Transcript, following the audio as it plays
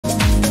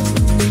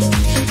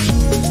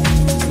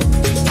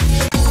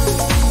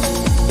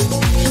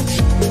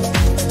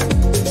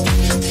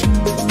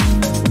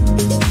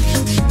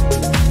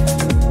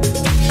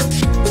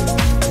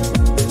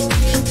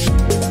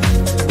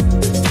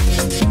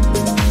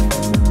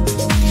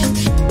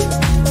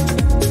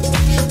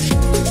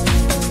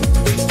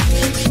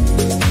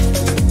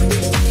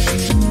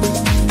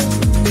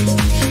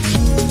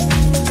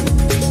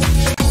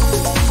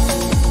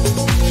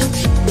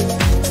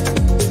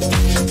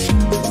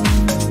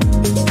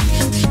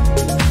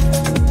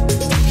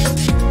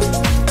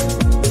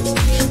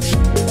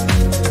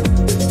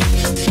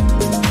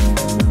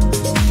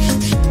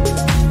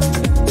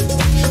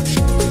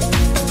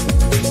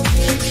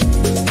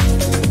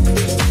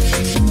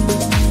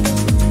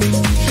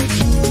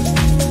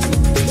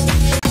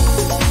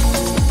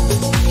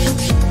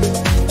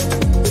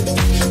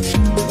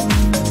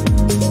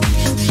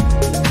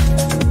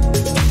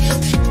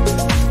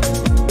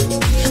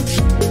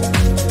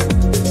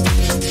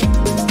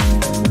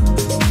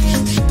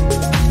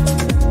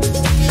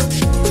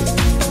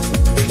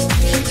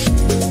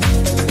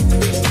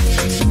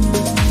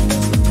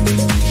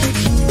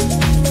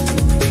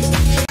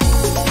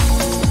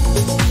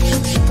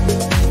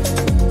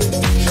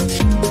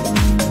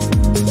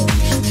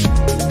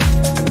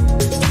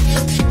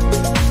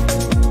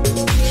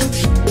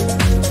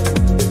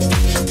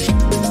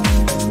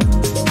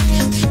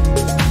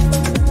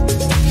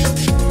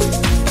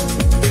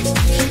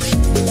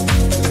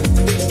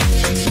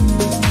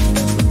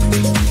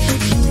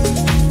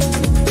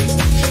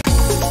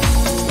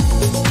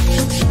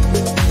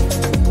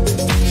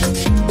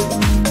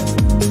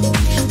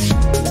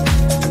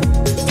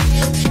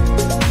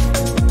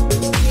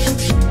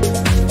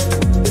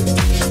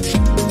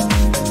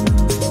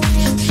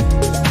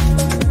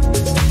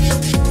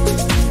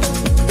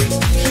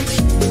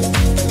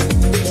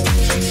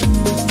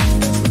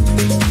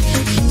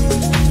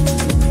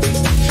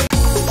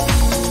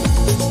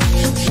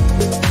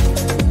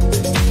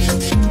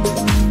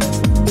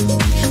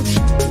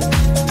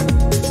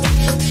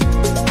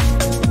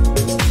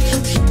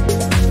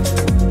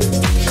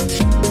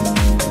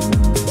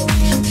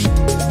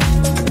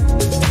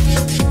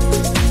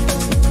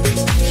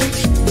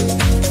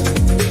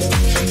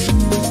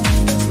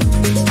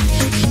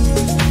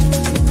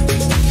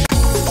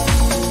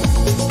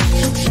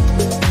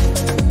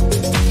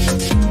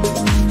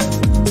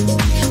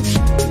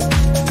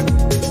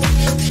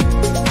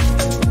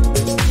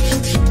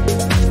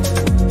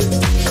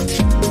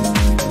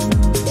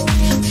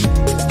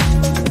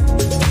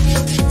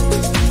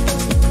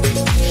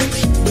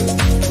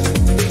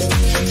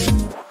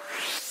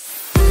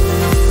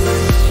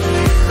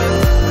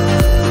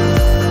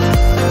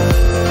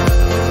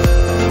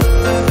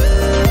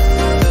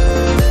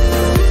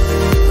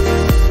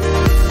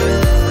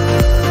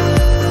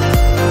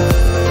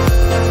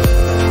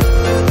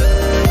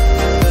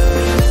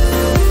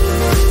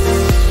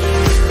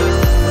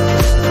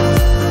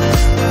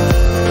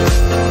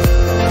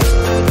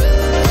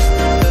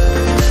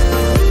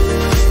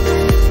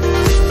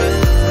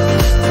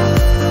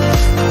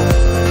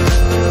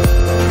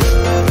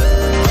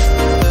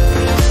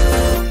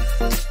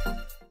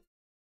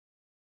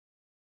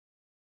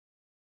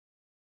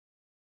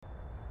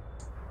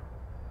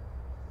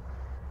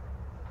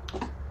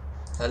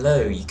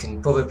Hello, you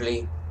can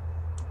probably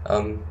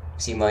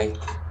see my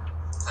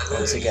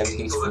once again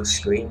beautiful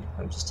screen.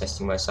 I'm just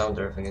testing my sound,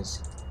 everything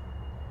is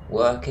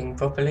working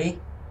properly.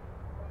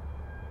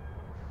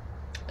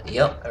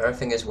 Yep,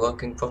 everything is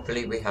working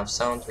properly. We have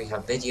sound, we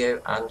have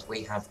video, and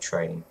we have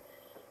train.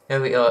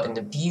 Here we are in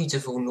the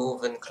beautiful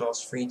Northern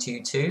Class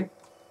 322,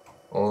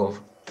 or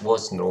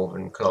was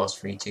Northern Class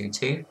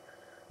 322,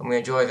 and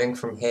we're driving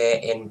from here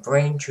in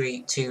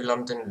Braintree to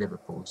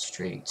London-Liverpool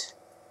Street.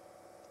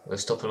 We'll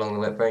stop along the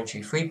way at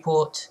Braintree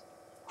Freeport,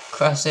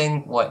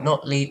 Cressing, White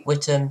Notley,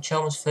 Witham,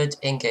 Chelmsford,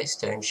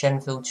 Ingatestone,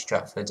 Shenfield,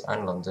 Stratford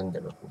and London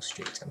Liverpool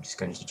Street. I'm just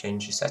going to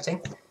change the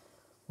setting.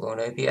 We're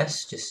on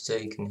OBS just so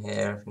you can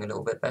hear everything a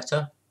little bit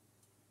better.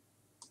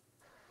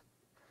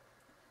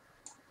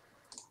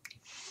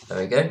 There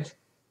we go.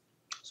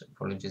 So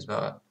apologies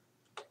about that.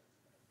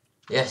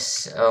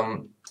 Yes,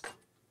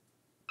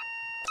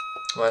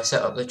 when I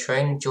set up the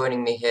train,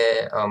 joining me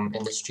here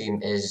in the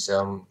stream is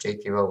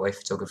JP Railway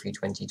Photography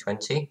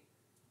 2020.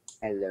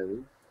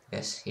 Hello.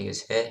 Yes, he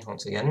is here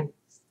once again.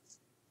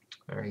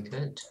 Very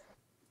good.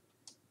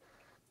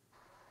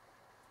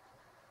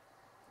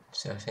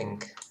 So I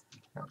think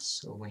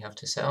that's all we have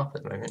to set up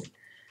at the moment.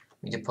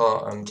 We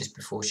depart just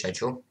before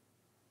schedule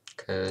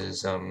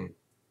because got a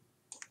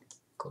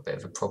bit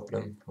of a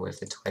problem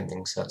with the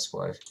timing, so that's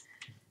why I've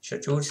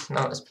scheduled.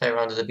 Now let's play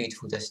around with the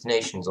beautiful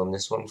destinations on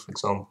this one. For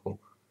example,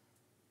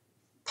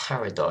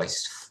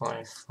 Paradise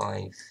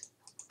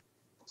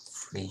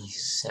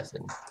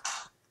 5537.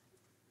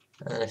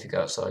 And if you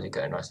go outside, you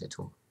get a nice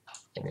little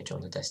image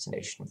on the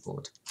destination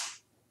board.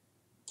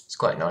 It's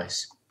quite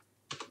nice.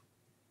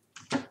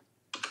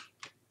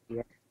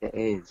 Yes, it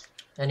is.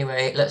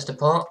 Anyway, let's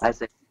depart.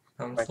 As a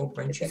For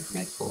Braintree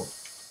Freeport.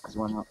 Because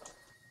why not?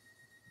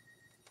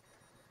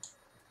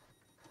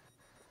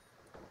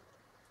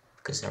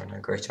 Because there are no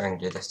Greater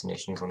Anglia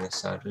destinations on this,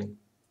 sadly.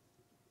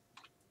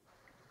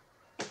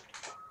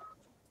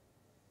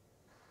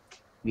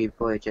 You've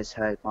probably just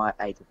heard my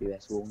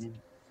AWS warning.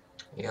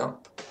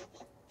 Yep.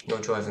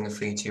 You're driving a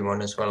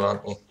 321 as well,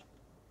 aren't you?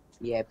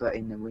 Yeah, but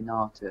in the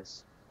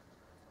Renatus.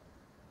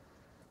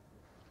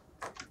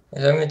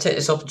 I'm going to take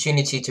this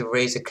opportunity to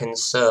raise a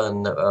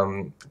concern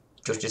that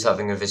Josh is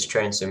having with his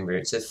train sim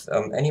routes. If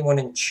anyone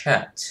in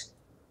chat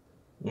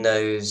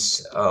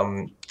knows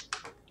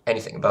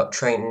anything about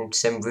train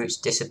sim routes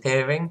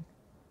disappearing,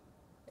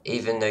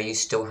 even though you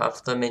still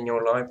have them in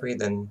your library,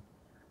 then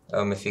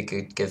if you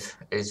could give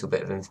a little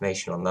bit of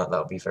information on that, that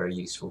would be very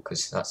useful,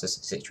 because that's a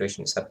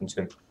situation that's happened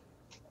to him.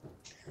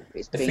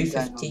 The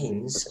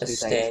 315s are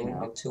staying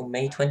until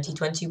May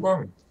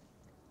 2021.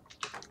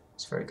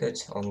 It's very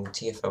good on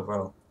TfL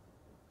Rail.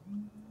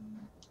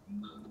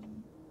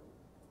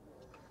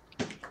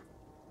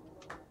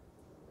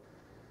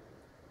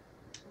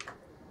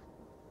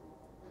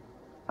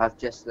 I've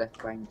just left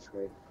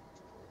Braintree.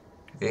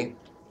 Have you?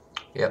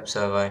 Yep, so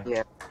have I.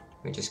 Yeah.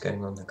 We're just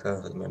going on the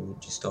curve at the moment,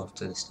 just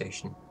after the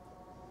station.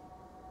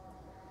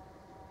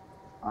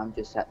 I'm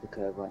just at the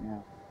curve right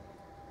now.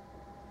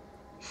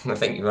 I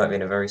think you might be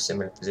in a very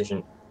similar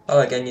position.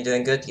 Oh, again, you're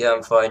doing good? Yeah,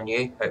 I'm fine.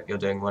 You? Hope you're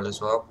doing well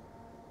as well.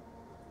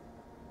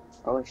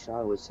 I wish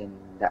I was in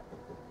that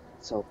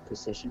sort of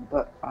position,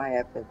 but I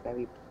have a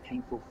very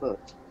painful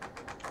foot.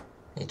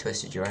 You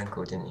twisted your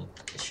ankle, didn't you?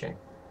 It's a shame.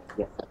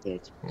 Yes, I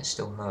did. And it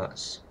still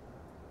hurts.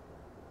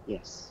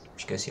 Yes. You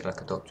should go see like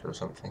a doctor or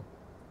something.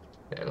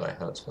 It like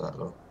hurts for that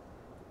long.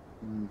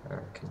 I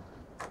reckon.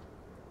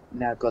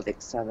 Now I've got the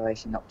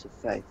acceleration up to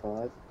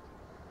 35.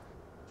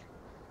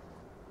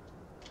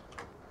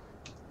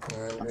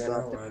 And we're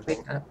now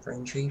arriving at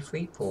Braintree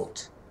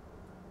Freeport.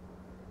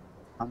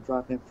 I'm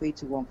driving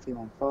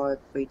 321315,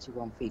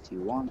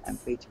 321321 and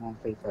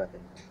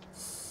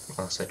 321330.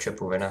 Oh, so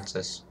triple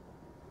Renatus.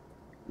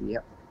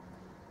 Yep.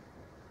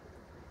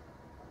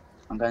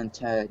 I'm going to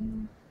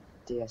turn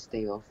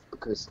DSD off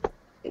because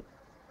it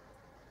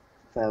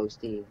fails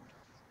the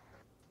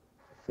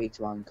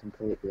 3-to-1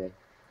 completely.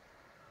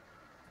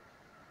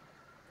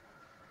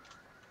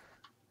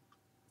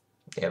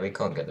 Yeah, we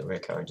can't get the rear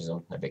carriages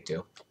on, no big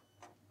deal.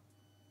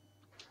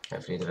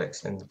 Hopefully they've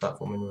extended the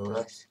platform in real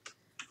life.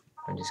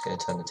 I'm just going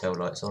to turn the tail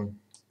lights on.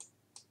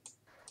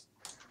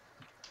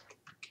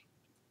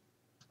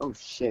 Oh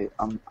shoot,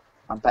 I'm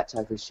back to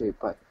overshoot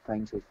by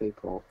Braintree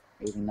Freeport,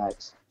 even though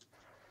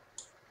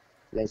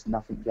there's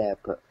nothing there,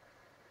 but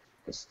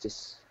it's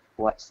just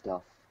white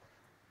stuff.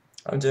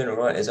 I'm doing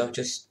alright, Is I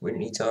just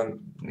wouldn't you tell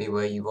me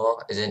where you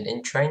are? Is it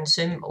in train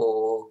sim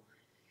or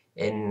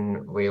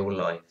in real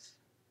life?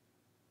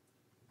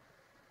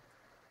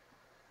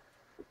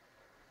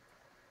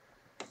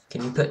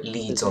 Can you put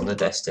Leeds on the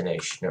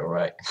destination,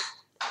 alright?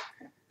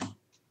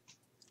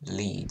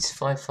 Leeds,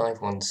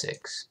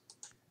 5516.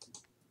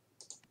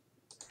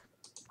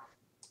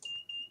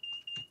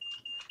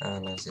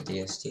 And there's a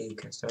DSD,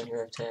 can I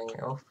only turning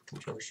it off?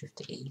 Control Shift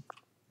to E.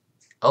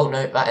 Oh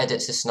no, that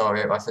edits the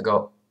scenario, I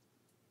forgot.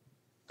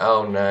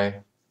 Oh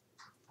no.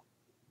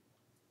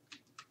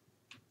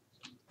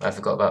 I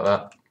forgot about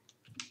that.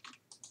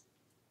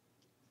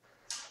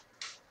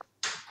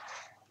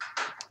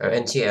 Oh,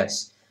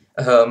 NTS.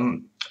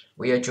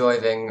 We are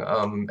driving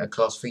a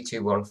class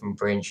 321 from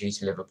Braintree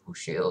to Liverpool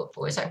Street.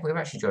 Or is that we're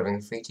actually driving a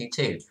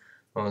 322,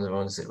 one of the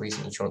ones that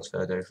recently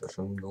transferred over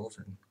from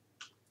Northern.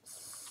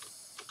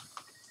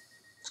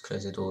 Let's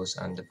close the doors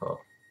and depart.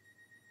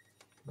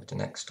 With the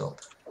next stop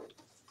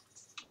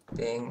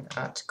being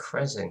at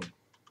Cresing.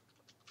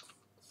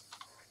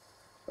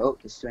 Oh,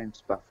 the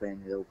stream's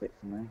buffering a little bit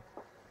for me.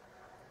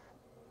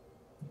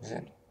 Is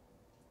it?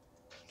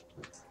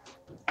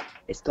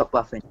 It stopped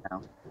buffering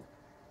now.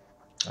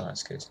 Oh,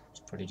 that's good.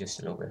 It's probably just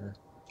a little bit of a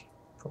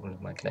problem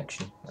with my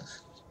connection.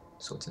 That's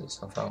sorted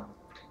itself out.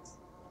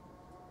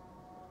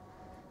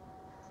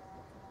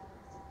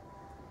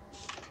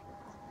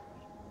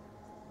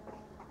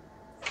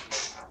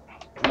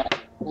 I'm at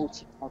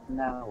 40 miles an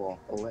hour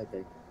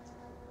already.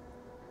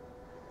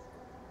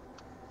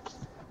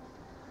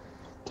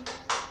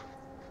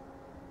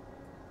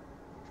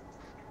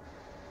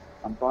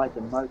 I'm by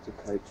the motor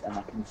coach and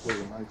I can feel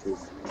the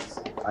motors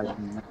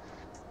opening up.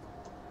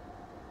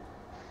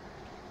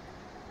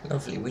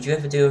 Lovely. Would you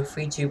ever do a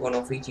 321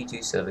 or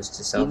 322 service to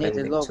You Southend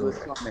need a lot of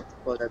Victoria? requirements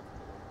for the...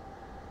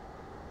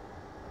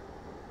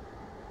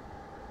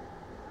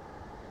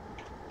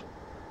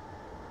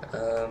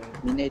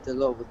 You need a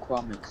lot of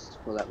requirements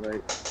for that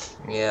route.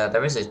 Yeah,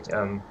 there is a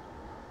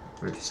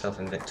route to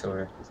Southend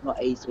Victoria. It's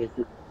not easy as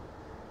you...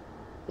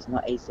 It's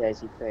not easy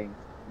as you think.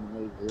 You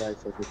need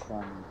loads of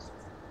requirements.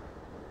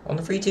 On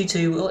the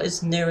 322, what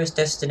is the nearest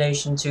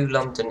destination to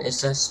London?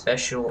 Is there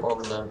special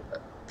on the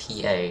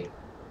PA?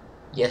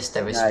 Yes,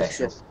 there is No, it's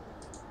special. just...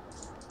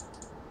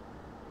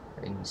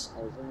 Means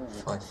Oh, isn't it?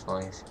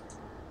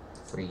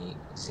 5530.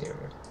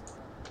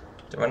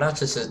 The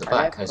Renatus at the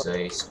back has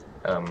a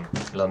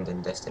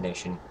London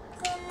destination.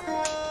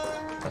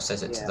 I'll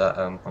set it to that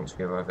once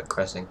we arrive at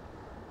Cresing.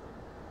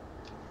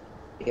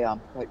 Yeah,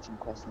 I'm approaching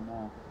Crescent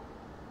now.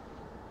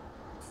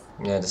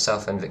 Yeah, the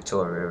Southend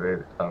Victoria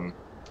route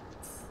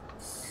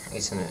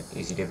isn't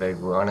easily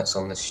available, and it's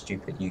on the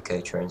stupid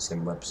UK train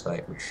sim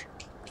website, which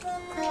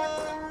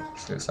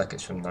looks like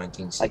it's from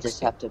 1960. I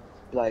just have to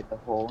blow the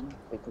horn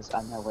because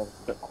I know where the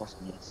foot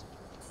crossing is.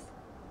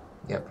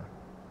 Yep.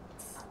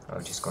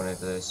 I've just gone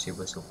over those 2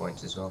 whistle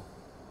points as well.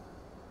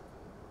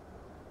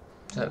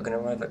 So we're going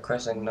to arrive at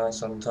Cresing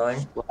nice on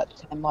time. Well,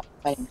 10 miles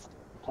main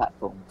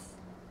platform.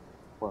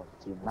 Well,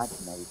 the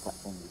imaginary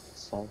platform, you could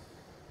say.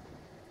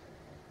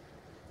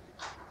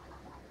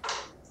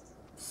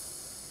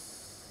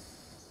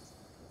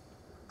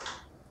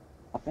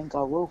 I think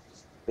I will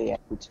be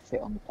able to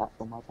fit on the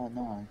platform, I don't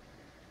know.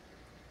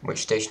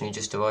 Which station are you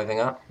just arriving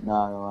at? No,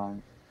 I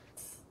won't.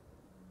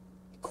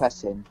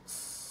 Crescent.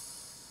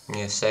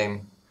 Yeah,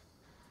 same.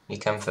 You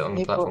can fit on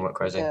the platform at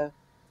Cresing.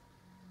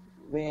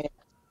 We're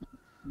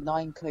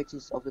 5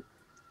 coaches of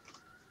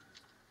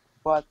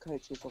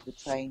the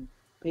train.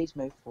 Please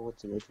move forward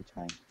to leave the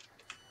train.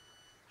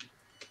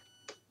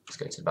 Let's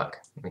go to the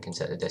back. We can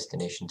set the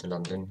destination to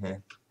London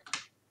here.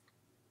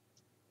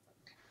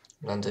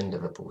 London,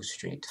 Liverpool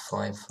Street,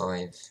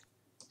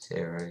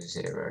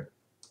 5500.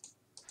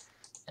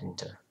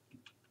 Enter.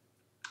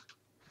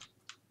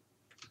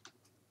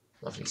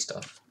 Lovely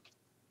stuff.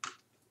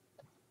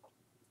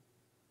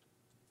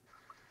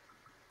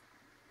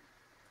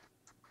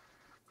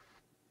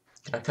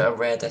 Can I put a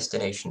rare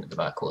destination at the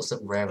back? What's the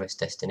rarest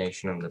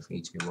destination on the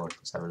 321?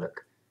 Let's have a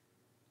look.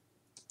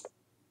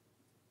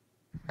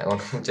 Hang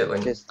on, we'll do it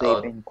when... Just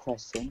leaving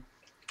Crescent.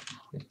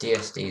 The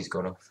DSD's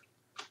gone off.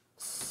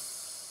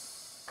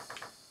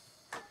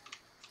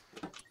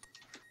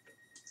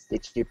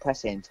 Did you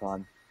press it in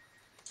time?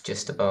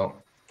 Just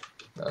about.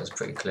 That was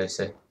pretty close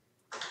there.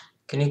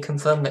 Can you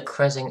confirm that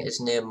Cresing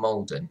is near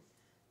Malden?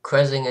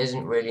 Cresing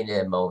isn't really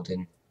near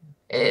Malden.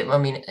 I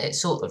mean,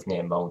 it's sort of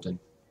near Malden.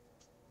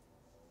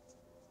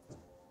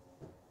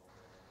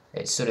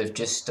 It's sort of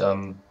just,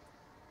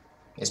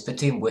 it's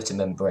between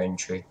Whittam and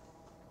Braintree.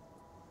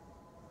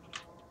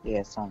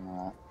 Yeah, something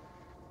like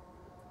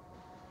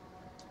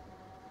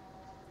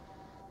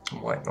that.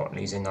 White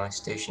Notley's a nice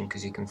station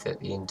because you can fit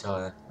the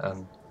entire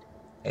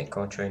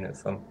 8-car train at the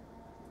front.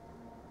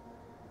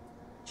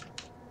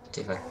 See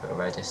if I can put a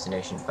rare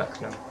destination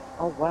back now.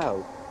 Oh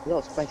wow, a lot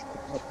of space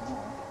compared to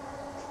now.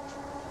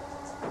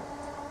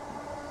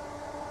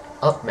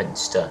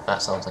 Upminster,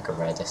 that sounds like a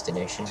rare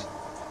destination.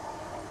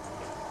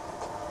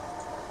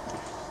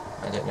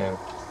 I don't know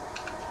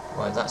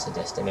why that's a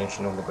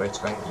destination on the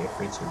Greater Anglia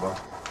 321.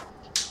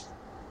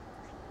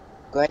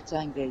 Great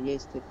Anglia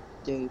used to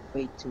do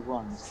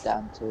 321s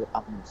down to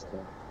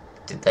Upminster.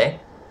 Did they?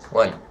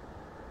 When?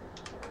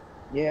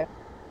 Yeah.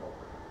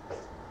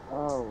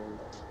 Oh.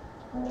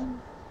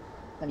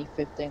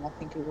 2015, I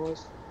think it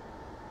was.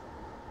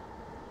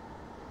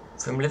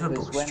 From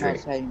Liverpool Because when I Street?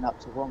 was heading up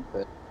to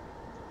Romford.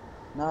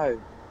 No,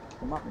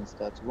 from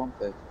Upminster to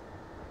Romford.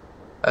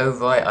 Oh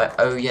right,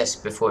 oh yes,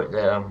 before it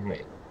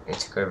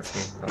took over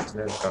from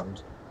London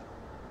Overground.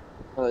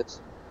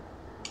 Because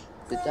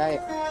the day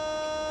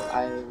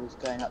I was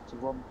going up to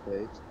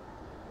Romford,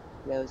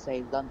 there was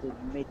a London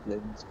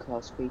Midlands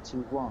class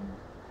 321.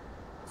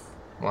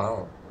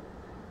 Wow.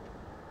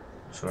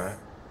 That's right.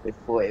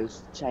 before it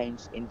was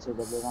changed into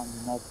the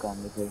London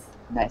Overground livery.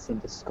 Now it's in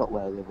the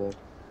Scotwell livery.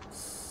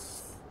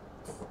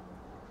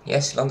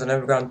 Yes, London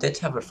Overground did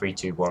have a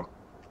 321.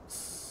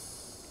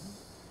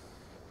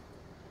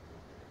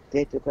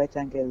 Did the Great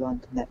Anglia line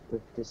connect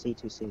with the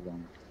C2C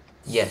line?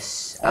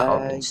 Yes, at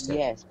Upminster.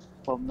 Yes,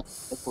 from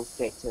Liverpool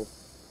Street to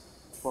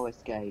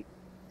Forest Gate.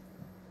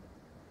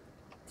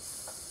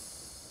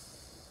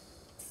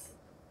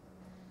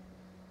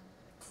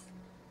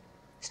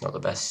 It's not the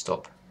best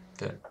stop,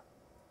 but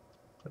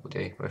it will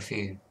do. We're a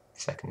few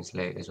seconds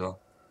late as well.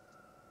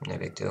 No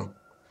big deal.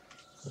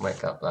 We'll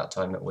make up that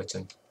time at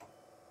Whitton.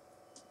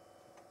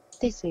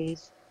 This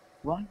is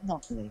Why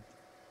Notley.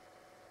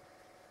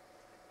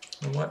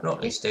 And White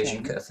Notley This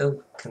station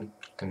train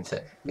can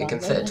fit. It can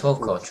runs fit a over 12-car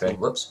Liverpool train. Street.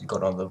 Whoops, we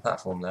got on the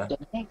platform there. The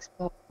next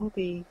stop will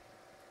be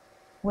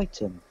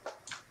Whitton.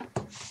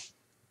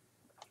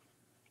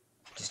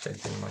 Just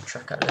open my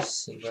track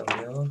atlas, see where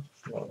we are.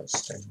 Well, let's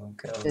stay my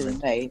girl. Silly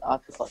me, I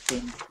forgot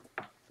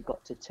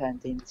to turn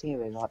the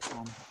interior lights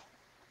on.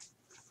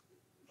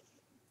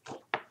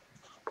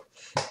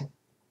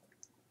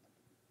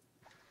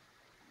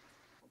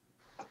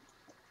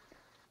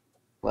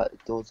 Well, the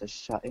doors are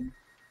shutting.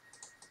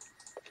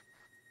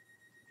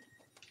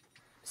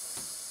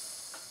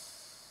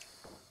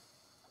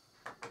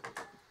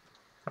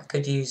 I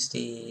could use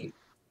the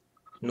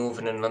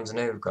Northern and London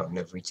Overground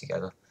livery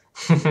together.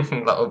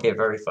 That would be a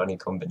very funny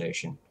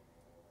combination.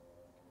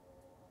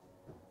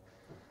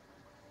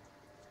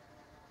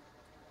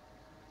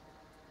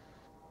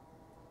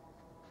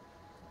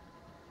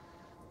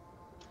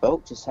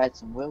 Oh, just had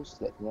some wheel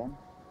slip then.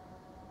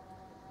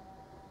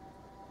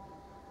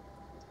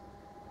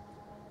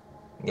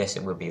 Yes,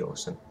 it would be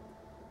awesome.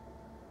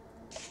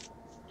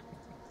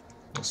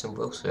 Some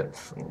wheel slip.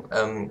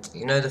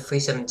 You know the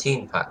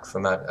 317 pack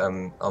from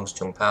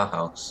Armstrong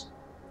Powerhouse?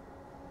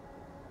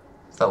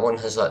 That one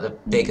has like the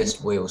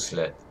biggest wheel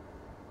slip.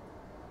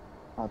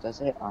 Oh,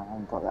 does it? I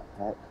haven't got that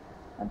pack.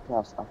 And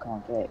plus, I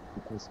can't get it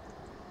because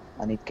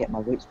I need to get my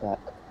roots back.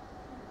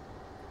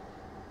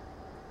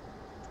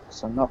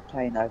 So I'm not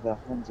paying over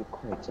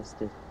 £100 just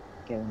to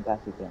get them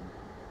back again.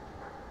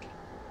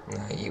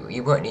 No,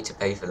 you won't need to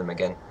pay for them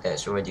again.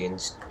 It's already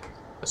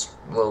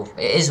well,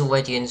 it is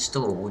already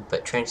installed,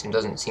 but TrainSim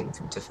doesn't seem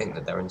to think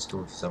that they're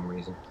installed for some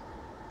reason.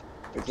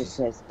 It just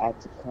says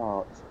add to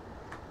cart.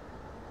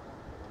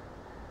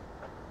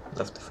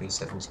 Love the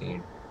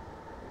 317.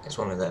 It's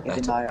one of their Even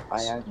better though ones.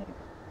 I own it.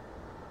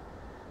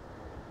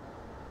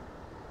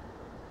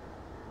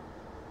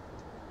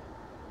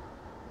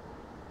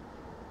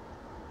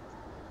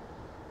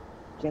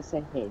 Just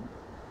a hint,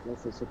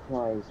 there's a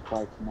surprise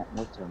waiting at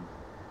Whitton.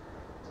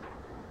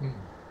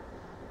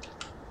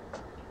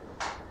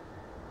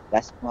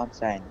 That's what I'm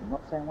saying. I'm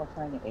not saying what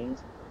train it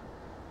is,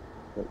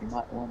 but you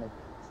might want to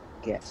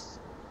guess.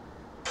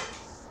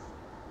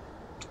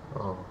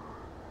 Oh,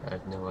 I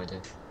have no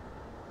idea.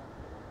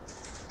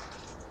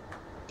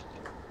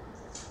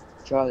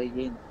 Charlie,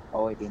 you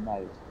already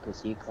know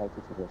because you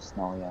created the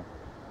scenario.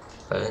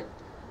 Really?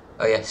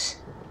 Oh yes.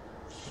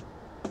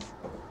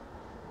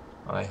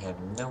 I have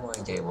no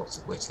idea what's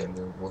at Whitton.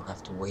 We'll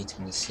have to wait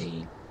and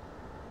see.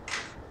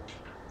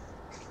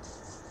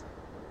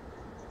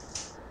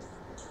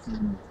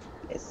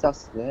 It's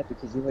sus there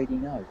because you already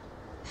know.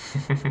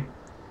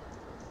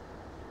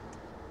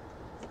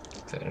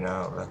 Putting it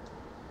out there.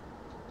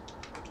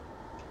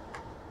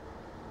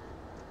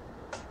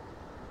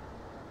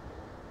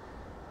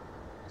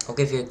 I'll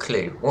give you a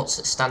clue.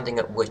 What's standing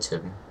at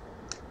Whitton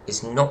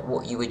is not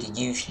what you would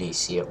usually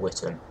see at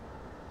Whitton.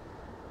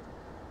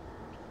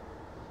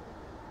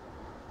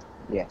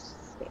 Yes,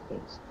 it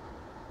is.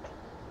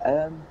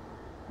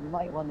 You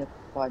might want to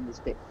find this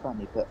bit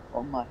funny, but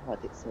on my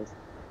HUD it says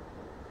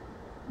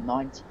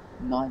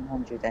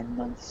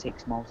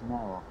 996 miles an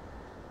hour.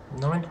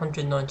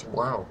 990.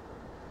 Wow.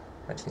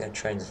 I think our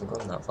trains have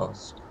gone that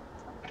fast.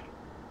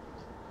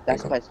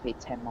 That's supposed to be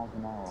 10 miles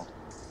an hour.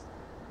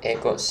 It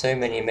got so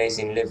many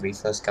amazing livery.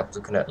 First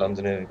Capital Connect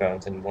London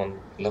Overground and one.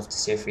 Love to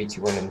see a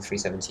 321 and a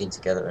 317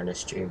 together in a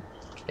stream.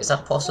 Is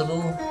that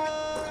possible?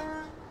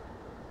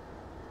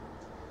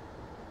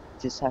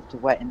 Just have to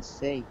wait and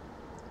see.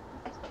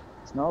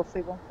 It's not a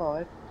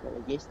 315, but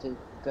it used to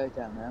go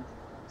down there.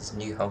 There's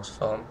Newhouse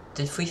Farm.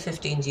 Did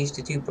 315s used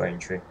to do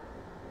Braintree?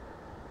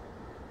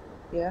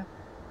 Yeah.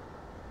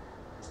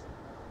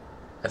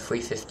 A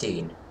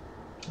 315?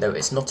 No,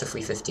 it's not a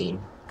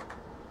 315.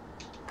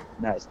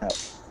 No, it's not.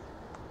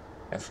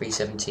 A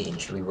 317.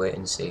 Should we wait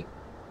and see?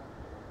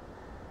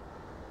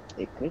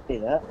 It could be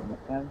that, I'm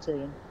not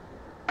guaranteeing.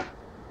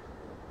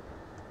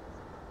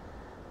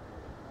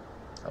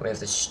 And we have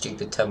this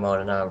stupid 10 mile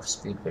an hour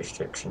speed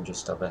restriction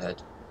just up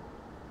ahead.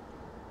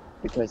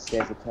 Because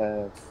there's a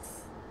curve.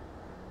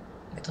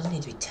 It doesn't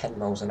need to be 10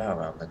 miles an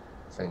hour out the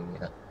thing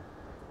yet.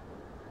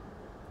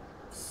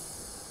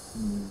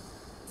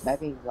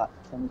 Maybe like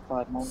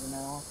 25 miles an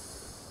hour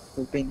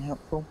would have been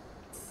helpful.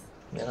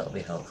 Yeah, that'll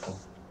be helpful.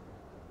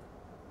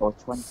 Or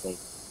 20.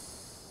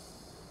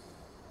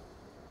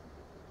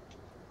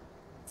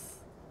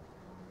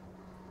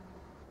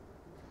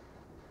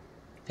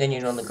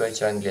 Opinion on the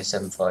Greater Anglia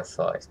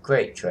 755.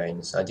 Great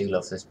trains. I do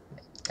love this.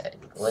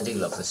 I do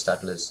love the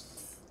Stadlers.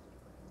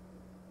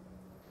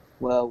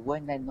 Well,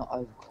 when they're not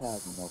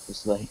overcrowded,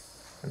 obviously.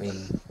 I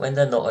mean, when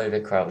they're not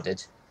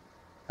overcrowded,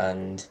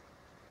 and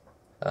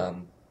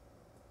You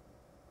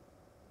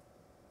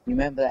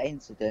remember that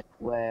incident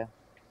where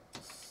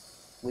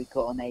we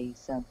got on a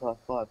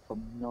 755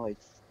 from Norwich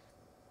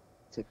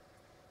to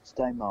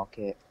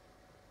Stowmarket?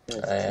 It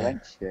was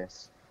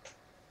torrentious.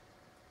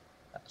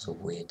 that was a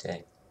weird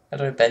day.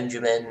 Hello,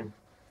 Benjamin.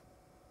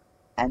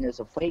 And there was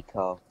a free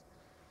car.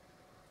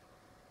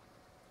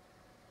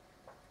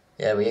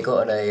 Yeah, we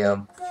got on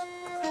a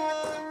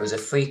it was a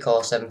free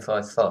car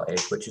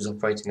 755, which was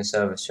operating a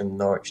service from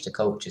Norwich to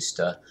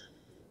Colchester.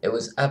 It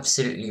was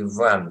absolutely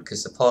rammed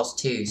because the past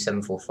two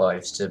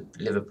 745s to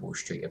Liverpool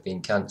Street have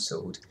been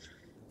cancelled.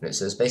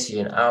 So it's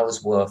basically an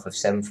hour's worth of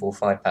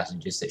 745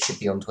 passengers that should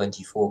be on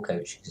 24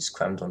 coaches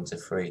crammed onto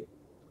 3.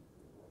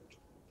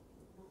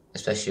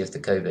 Especially with the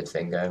COVID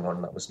thing going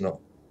on, that was not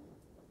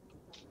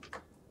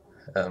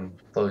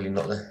probably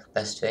not the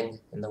best thing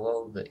in the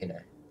world, but you know,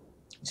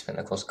 it's went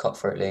across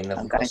Cutthroat Lane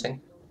level crossing.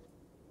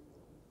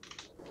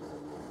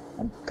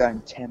 I'm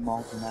going 10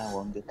 miles an hour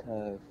on the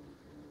curve.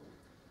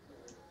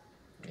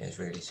 It was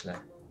really slow.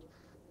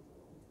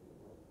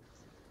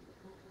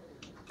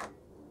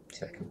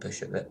 See if I can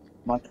push a bit.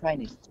 My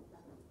train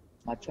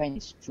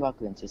is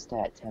struggling to stay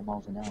at 10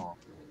 miles an hour.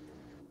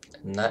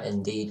 And that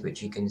indeed,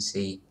 which you can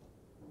see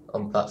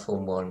on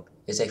platform 1,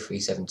 is a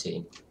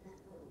 317.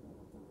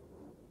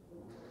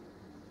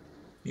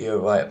 You're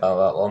right about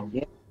that one.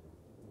 Yeah.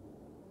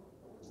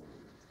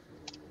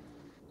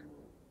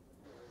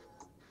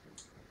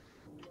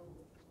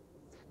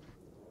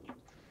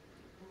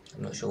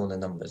 I'm not sure on the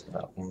numbers of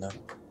that one though.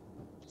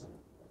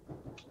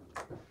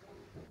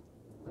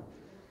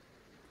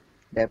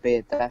 There'll be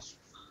a dash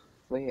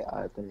 3,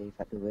 I believe,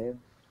 at the rear.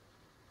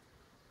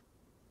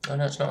 Oh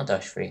no, it's not a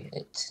dash 3.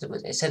 It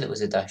said it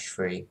was a dash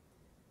 3,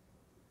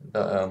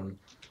 but I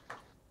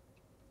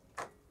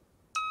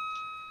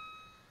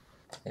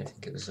don't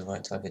think it was the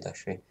right type of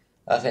dash 3.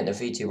 I think the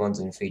 321s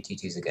and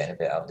 322s are getting a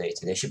bit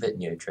outdated. They should put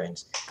new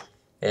trains.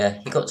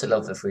 Yeah, you got to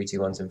love the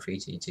 321s and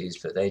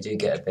 322s, but they do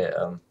get a bit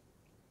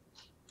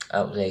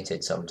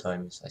outdated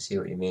sometimes. I see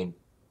what you mean.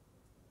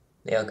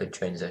 They are good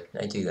trains though.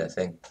 They do their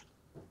thing.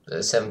 But the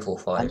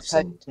 745s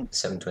and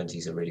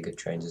 720s are really good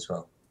trains as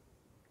well.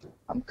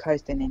 I'm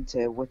coasting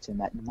into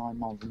Witham at 9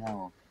 miles an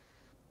hour.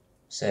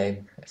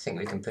 Same. I think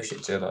we can push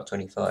it to about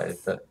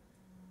 25, but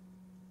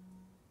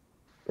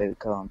we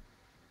can't.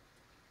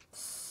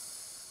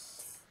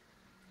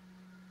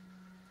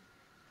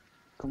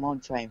 Come on,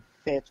 train.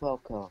 Fair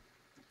 12 car.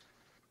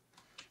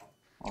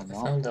 I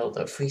found out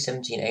that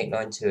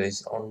 317892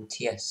 is on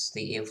TS,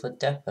 the Ilford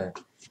Depot.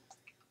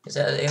 Is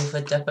that the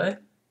Ilford Depot?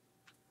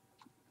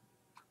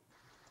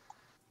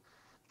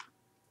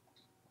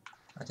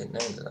 I didn't know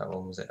that that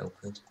one was at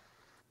Ilford.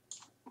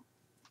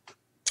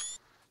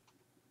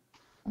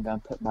 I'm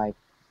going to put my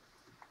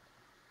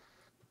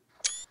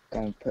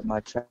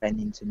train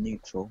into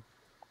neutral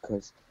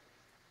because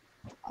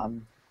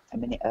I'm a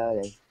minute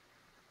early.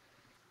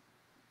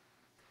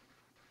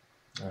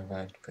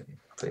 Alright,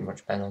 pretty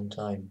much bang on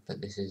time,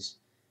 but this is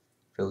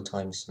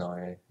real-time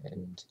scenario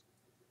and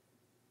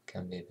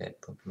can be a bit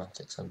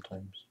problematic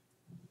sometimes.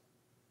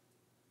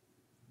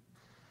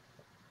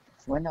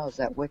 When I was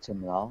at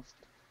Witham last,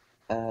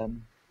 there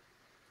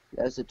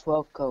was a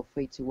 12 car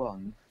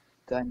 321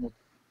 going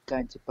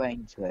to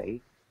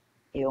Braintree.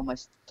 He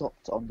almost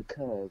stopped on the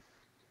curve.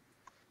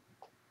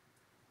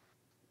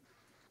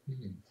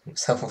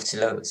 So how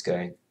slow it's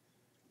going.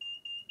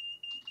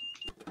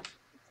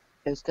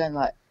 It was going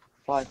like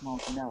 5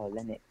 miles an hour,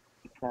 then it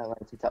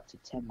accelerated up to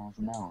 10 miles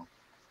an hour.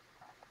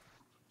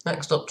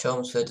 Next stop,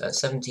 Chelmsford at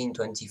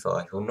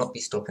 17:25. We'll not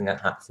be stopping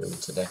at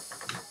Hatfield today.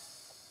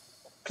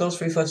 Clowes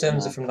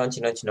 357s are from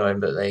 1999,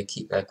 but they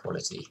keep their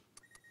quality.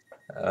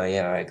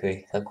 Yeah, I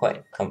agree. They're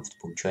quite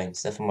comfortable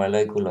trains. They're from my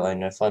local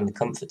line, and I find the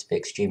comfort to be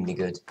extremely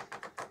good.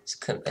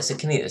 It's a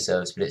commuter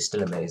service, but it's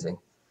still amazing.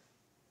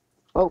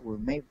 Oh,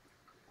 we're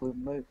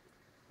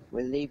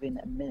leaving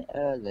a minute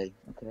early.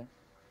 Okay.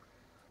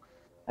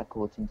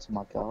 According to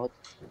my guard.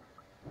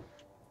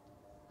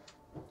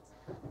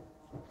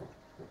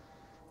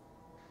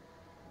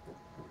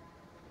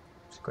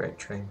 It's a great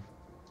train.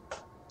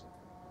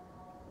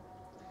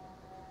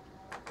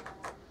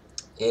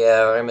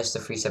 Yeah, I missed the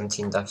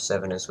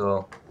 317-7 as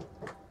well.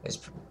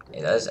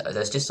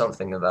 There's just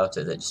something about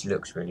it that just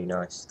looks really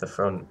nice. The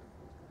front.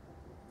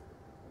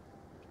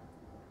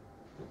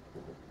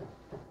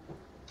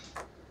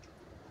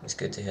 It's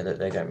good to hear that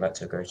they're going back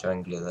to Greater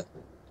Anglia though.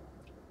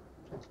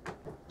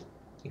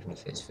 Even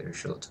if it's for a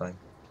short time.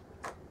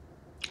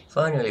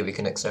 Finally, we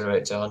can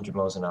accelerate to 100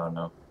 miles an hour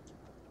now.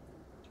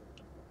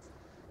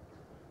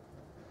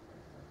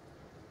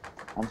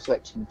 I'm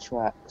switching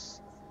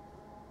tracks.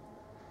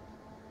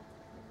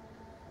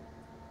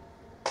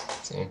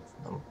 See,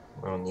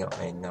 we're on the up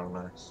lane now,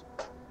 nice.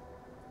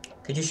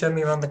 Could you show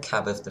me around the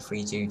cab of the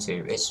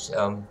 322? It's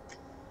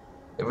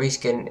The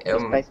reskin It's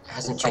basically the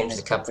hasn't same changed the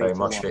as the cab very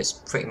much, 321. but it's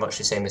pretty much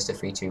the same as the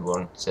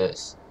 321, so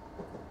it's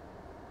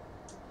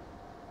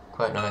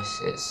quite nice.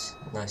 It's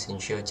a nice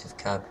intuitive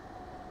cab.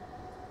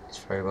 It's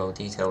very well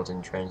detailed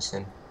in train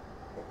sim.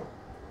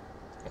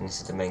 And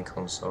this is the main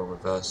console,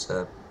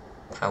 reverser,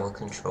 power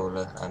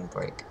controller and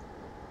brake.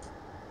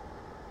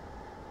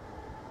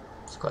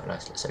 It's quite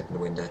nice. Let's open the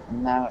window.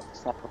 And now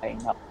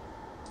accelerating up.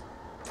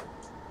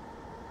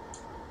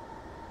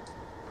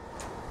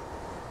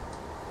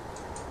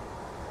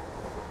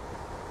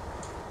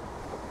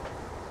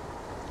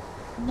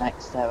 And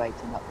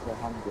accelerating up to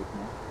 100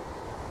 now.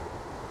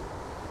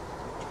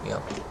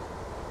 Yep.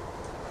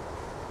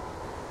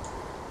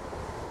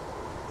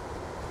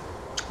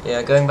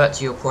 Yeah, going back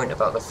to your point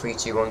about the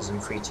 321s and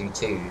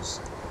 322s,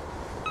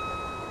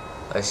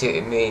 I see what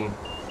you mean.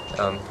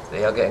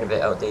 They are getting a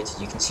bit outdated.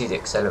 You can see the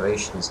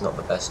acceleration is not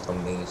the best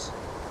on these.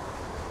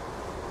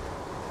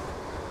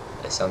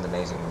 They sound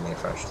amazing when they're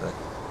fresh though.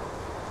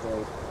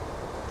 So,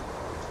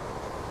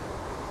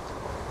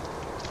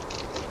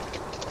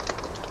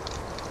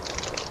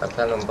 I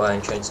plan on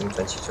buying trains in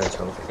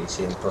 2021 for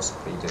PC and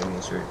possibly doing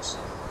these routes.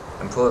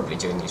 And probably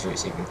doing these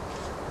routes even.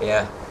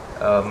 Yeah,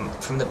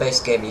 from the base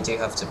game you do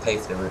have to pay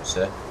for the routes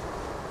though.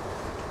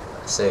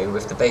 So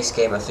with the base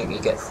game I think you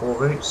get 4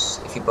 routes.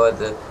 If you buy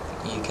the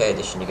UK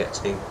edition you get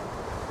 2.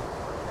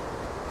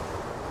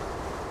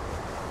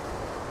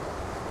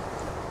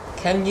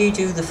 Can you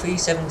do the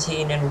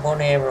 317 in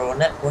one area or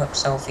network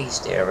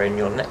southeast area in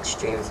your next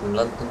stream from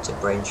London to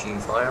Braintree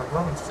via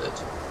Romford?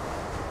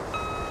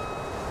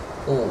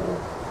 Oh,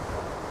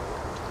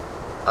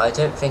 I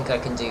don't think I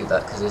can do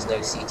that because there's no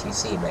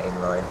CTC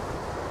main line.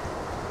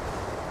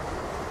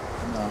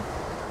 no.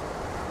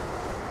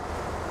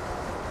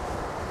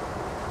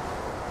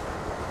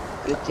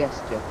 Good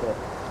gesture, but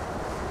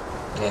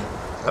Yeah,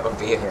 that would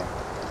be yeah.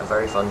 a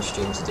very fun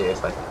stream to do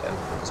if it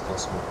was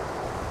possible.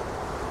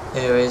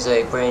 Here is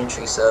a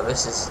Braintree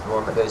service. This is the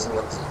one that goes in the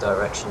opposite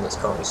direction that's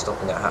currently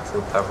stopping at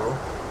Hatfield Peveril,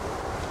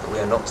 but we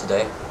are not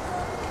today.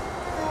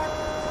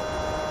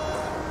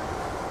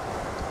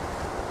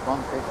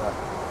 One thing I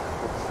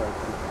would say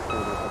people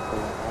call it a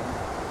BFM.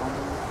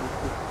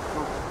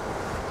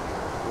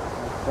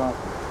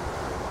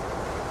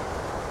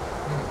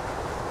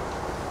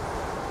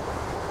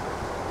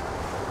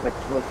 But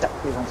was that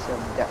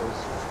 317 that was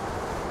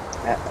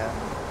at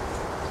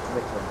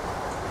Richmond?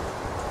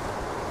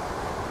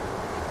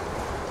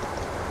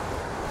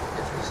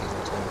 Definitely see the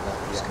turn of that.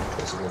 I'm just going to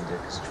close the window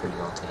because it's really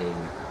hard to hear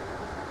you.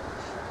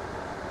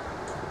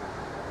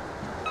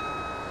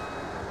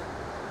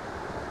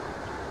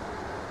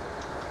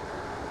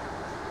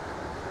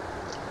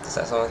 Does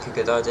that sound like a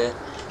good idea?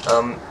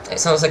 It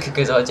sounds like a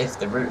good idea if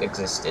the route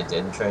existed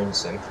in train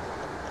sim.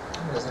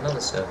 Oh, there's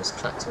another service,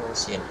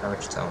 Clacton-on-Sea and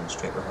Harwich Town,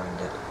 straight behind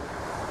it.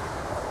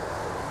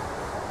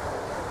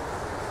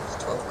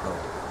 It's 12 code.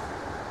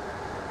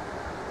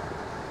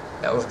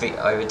 That would be,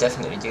 I would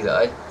definitely do that.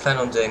 I plan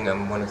on doing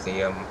one of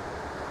the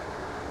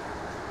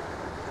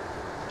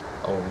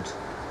old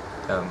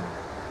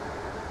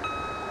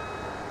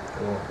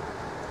or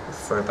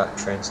throwback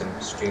train sim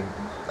stream.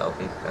 That'll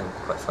be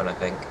quite fun, I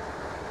think.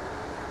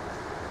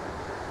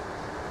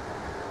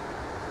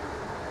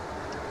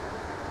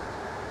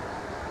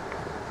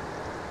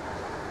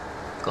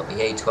 Got the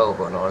A12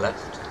 on our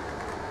left.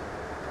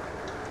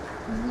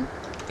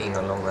 Being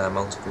along there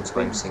multiple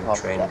times, seeing a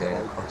train going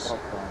across.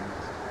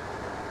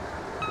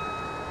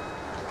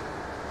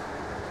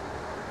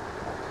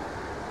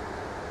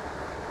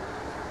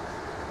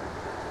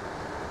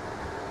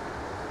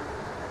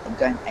 I'm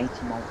going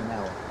 80 miles an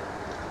hour.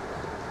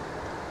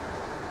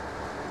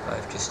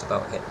 I've just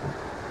about hit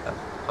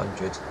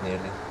 100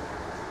 nearly.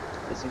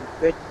 It's a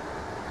good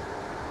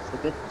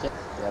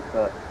gesture,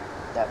 but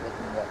that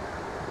doesn't work.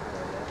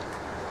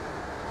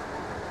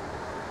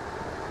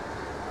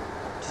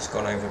 Just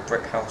gone over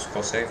Brick House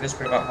crossovers.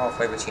 We're about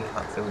halfway between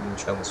Hatfield and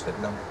Chelmsford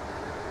now.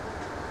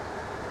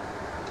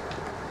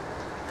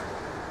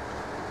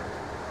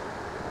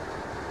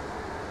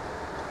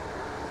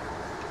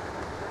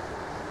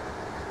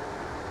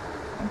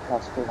 And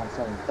plus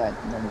 317 don't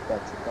normally go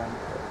to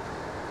Braintree.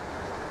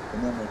 They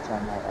normally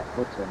turn out at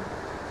Button,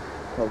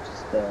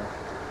 Colchester,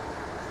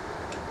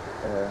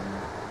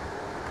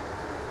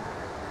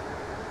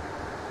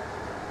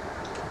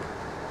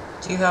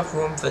 Do you have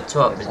Romford to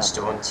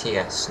Upminster on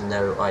TS?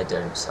 No, I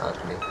don't,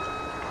 sadly.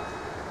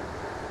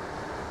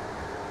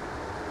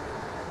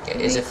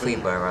 It is a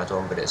freeware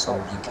add-on, but it's on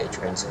UK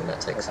trains and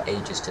that takes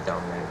ages to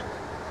download.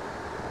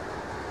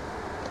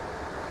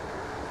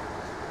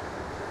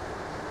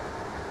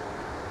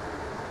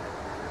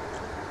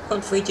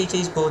 Got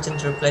 322's bought in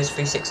to replace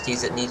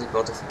 360s that needed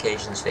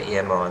modifications for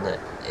EMR, and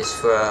it's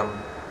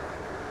from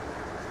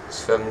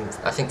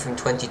I think from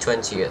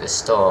 2020 at the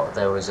start.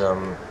 There was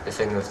the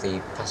thing with the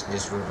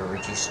passengers with a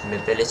reduced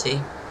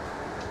mobility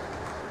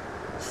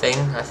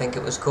thing, I think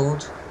it was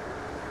called,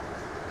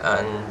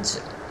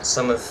 and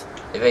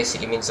it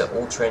basically means that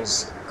all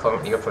trains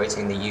currently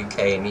operating in the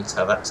UK need to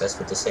have access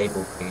for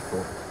disabled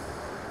people.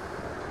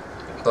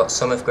 But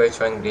some of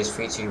Greater Anglia's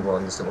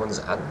 321s, the ones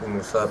that hadn't been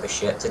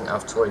refurbished yet, didn't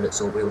have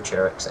toilets or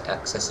wheelchair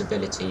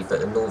accessibility,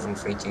 but the Northern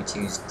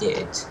 322s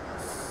did.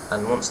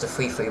 And once the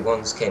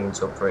 331s came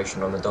into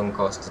operation on the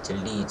Doncaster to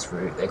Leeds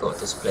route, they got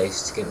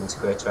displaced, given to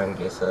Greater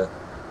Anglia for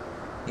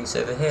use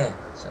over here,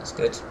 so that's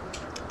good.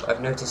 But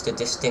I've noticed a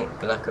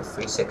distinct lack of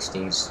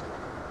 360s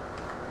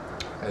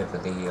over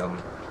the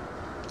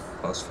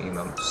last few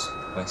months.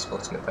 I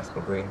spotted them at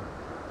Bethnal Green.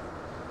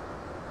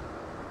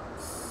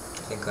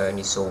 I think I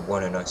only saw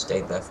one and I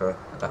stayed there for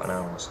about an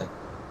hour or so.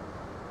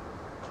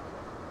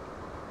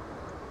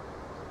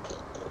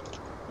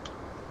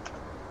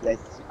 There's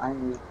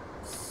only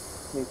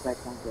two Great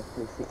Anglia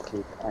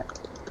 360s at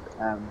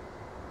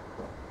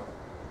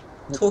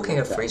Talking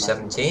of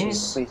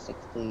 317s,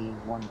 360,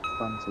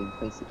 120 and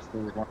 360,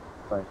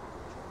 120.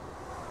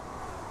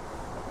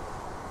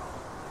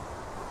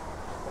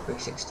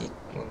 360,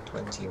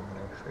 120 and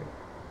 103.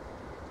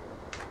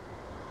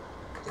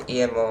 The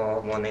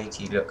EMR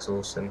 180 looks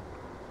awesome.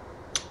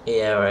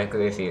 Yeah, I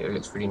agree with you, it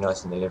looks really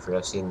nice in delivery,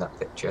 I've seen that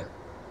picture.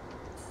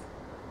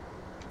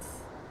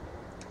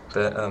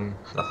 But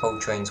the whole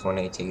train's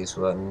 180s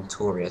were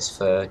notorious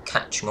for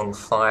catching on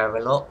fire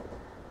a lot.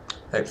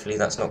 Hopefully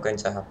that's not going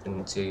to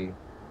happen to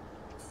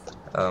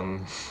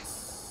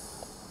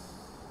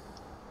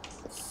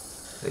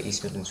the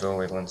East Midlands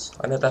Railway ones.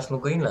 I know Bethnal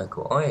Green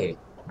local, aye,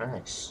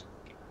 nice.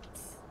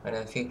 I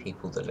know a few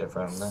people that live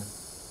around there.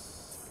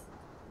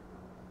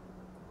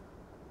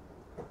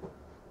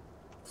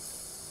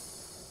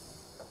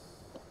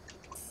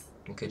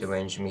 You could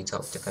arrange a meet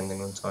up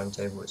depending on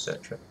timetable,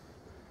 etc.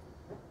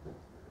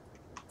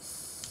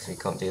 So we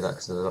can't do that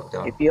because of the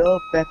lockdown. If you're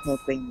Bethnal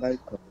Green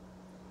local,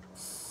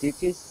 did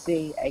you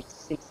see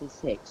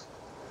 866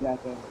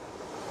 dragging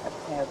a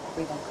pair of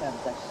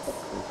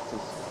 317-6s to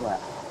scrap?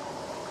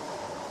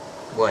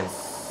 When?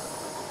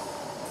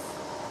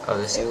 Oh,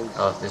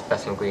 this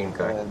Bethnal Green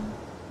guy.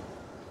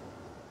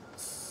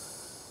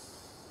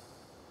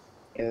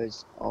 It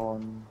was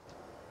on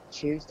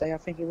Tuesday, I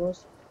think it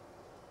was.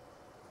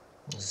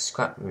 There's a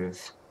scrap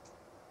move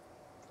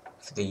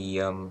for the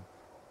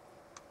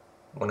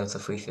one of the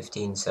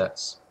 315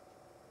 sets.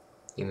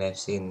 You may have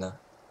seen that.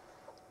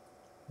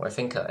 Well, I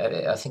think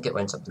it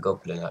went up the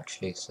Goblin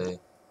actually, so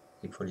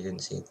you probably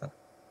didn't see that.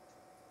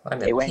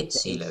 I'm a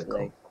Pitsy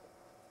local.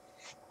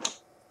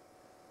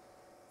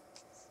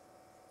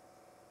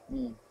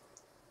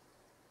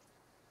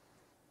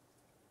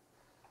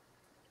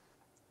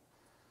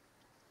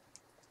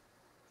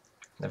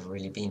 Never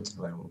really been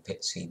to around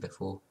Pitsy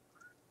before.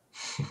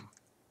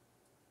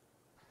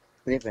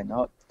 Believe it or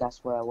not,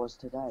 that's where I was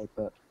today,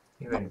 but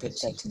you're in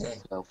Pitsy today.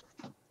 Itself.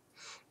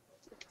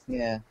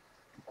 Yeah.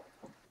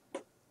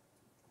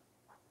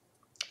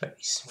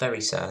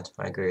 Very sad.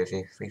 I agree with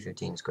you.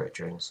 315's great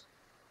trains.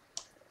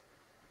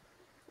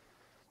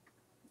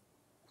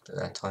 But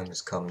that time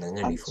has come. They're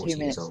nearly 40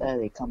 years old. 2 minutes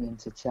early coming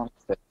into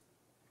Shenfield.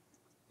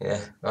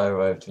 Yeah, I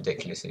arrived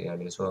ridiculously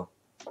early as well.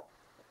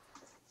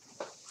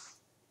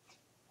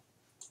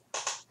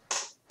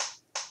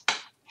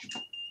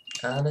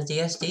 And the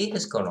DSD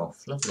has gone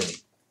off. Lovely.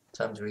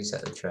 Time to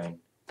reset the train.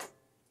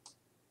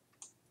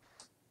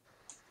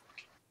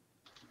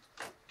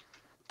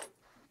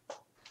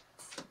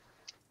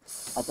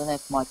 I don't know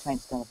if my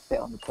train's going to fit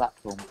on the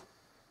platform.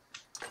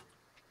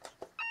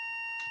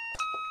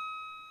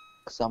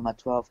 Because I'm a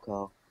 12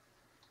 car.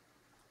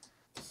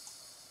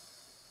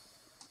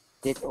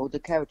 Did all the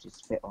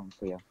carriages fit on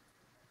for you?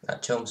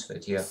 At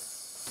Chelmsford, yeah.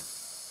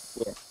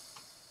 Yeah.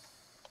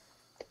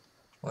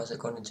 Why has it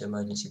gone into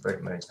emergency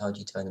brake mode? How do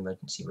you turn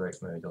emergency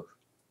brake mode off?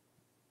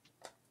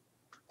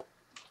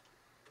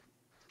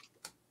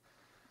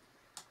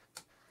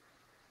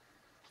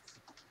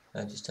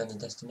 I just turned the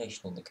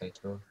destination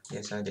indicator off.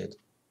 Yes, I did.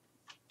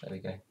 There we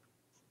go.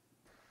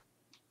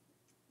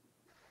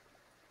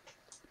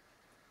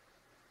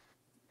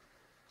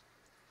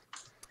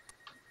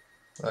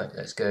 Right,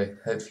 let's go.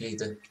 Hopefully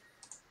the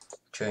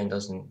train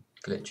doesn't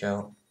glitch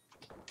out.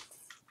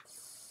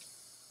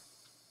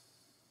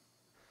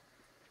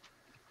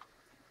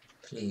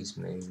 Please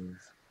move.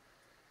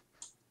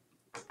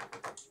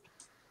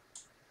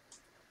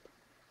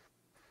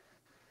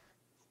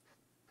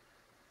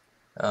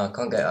 Oh, I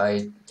can't get.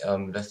 I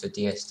left the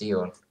DSD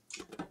on.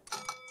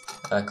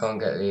 I can't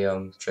get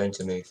the train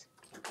to move.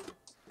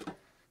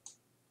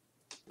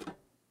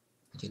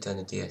 Did you turn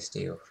the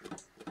DSD off?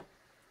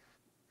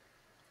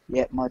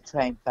 Yeah, my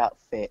train about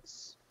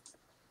fits.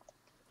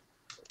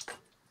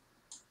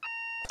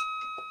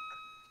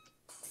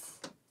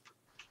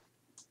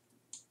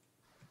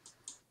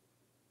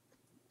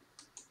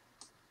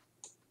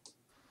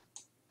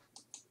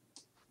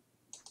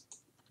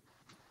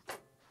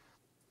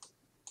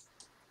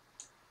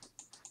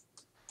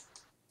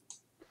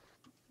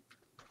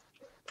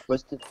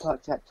 Was the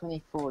touch at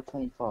 24 or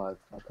 25?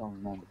 I can't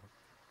remember.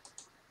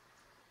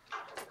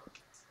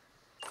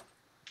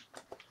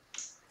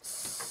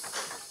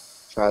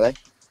 Charlie?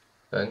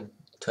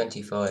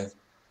 25.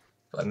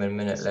 But I'm a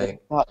minute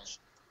late. Touch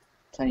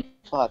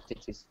 25,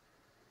 did you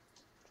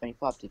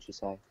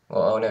say?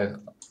 Well, oh no.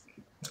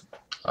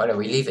 Oh no,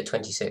 we leave at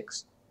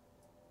 26.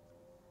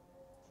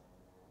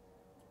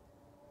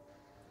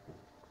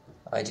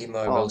 I do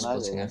my Oh, roll no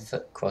spotting a then.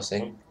 foot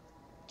crossing,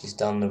 just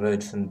down the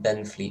road from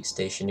Benfleet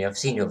Station. Yeah, I've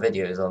seen your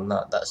videos on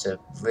that. That's a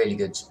really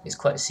good. It's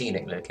quite a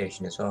scenic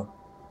location as well.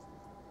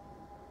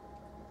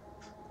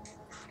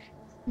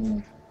 Hmm.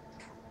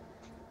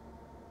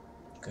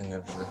 Going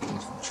over the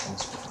beautiful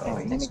Shenfield. Oh Hang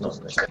wait, on, let me it's not the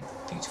just most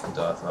check. beautiful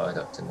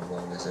viaduct in the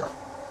world, is it?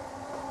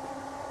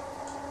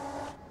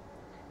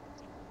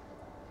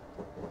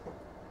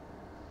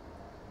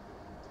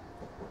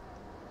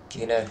 Do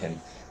you know him?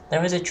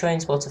 There is a train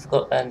spot. I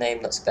forgot their name.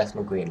 That's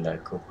Bethnal Green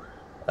local.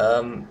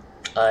 I'm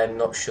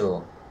not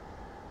sure.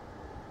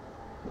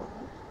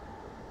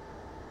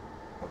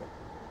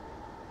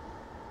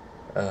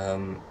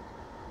 Um,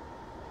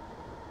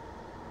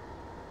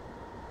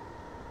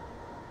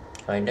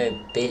 I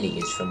know Billy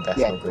is from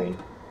Yeah, Bethnal Green.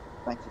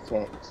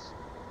 26.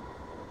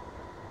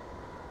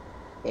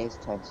 It is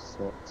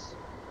 26.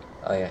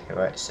 Oh yeah, you're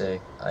right. So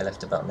I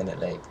left about a minute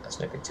late. That's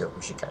no big deal.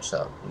 We should catch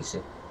that up,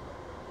 Lucy.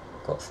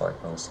 Got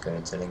 5 miles to go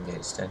until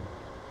Ingatestone.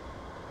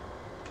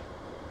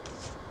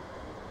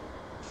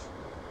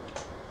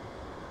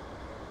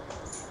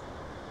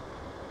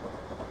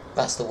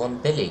 That's the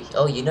one, Billy.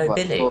 Oh, you know Right,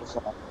 Billy. thought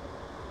so.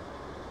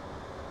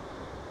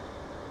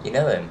 You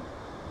know him.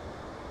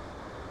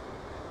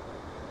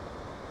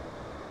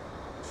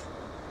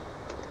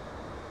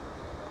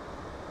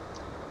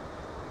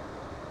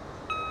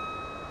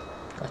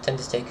 I tend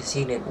to take a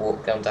scenic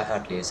walk down to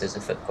Hadley as there's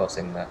a foot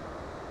crossing there.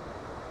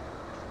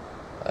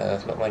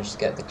 I've not managed to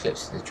get the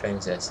clips of the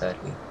trains there,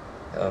 sadly.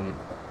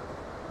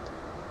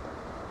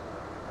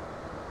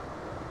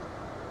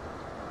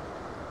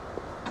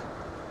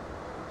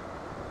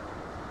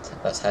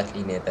 That's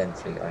Hadley near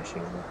Benfleet, I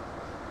assume.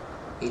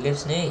 He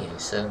lives near you,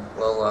 so,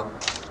 well,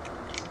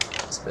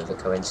 it's a bit of a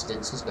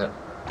coincidence, isn't it?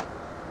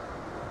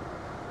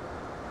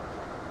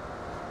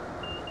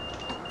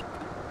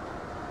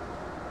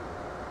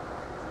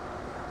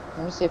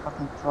 Let me see if I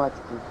can try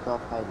to do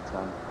Darth Vader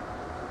time.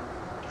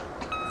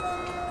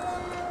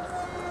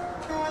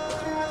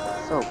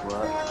 So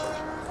work.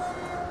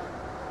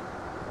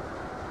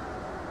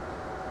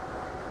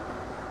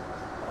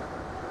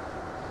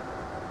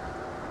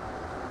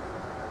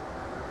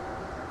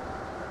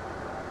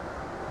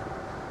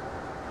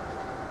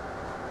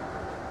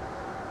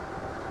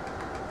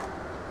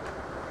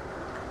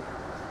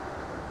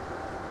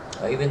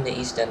 Oh, even in the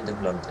East End of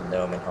London,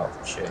 though I'm in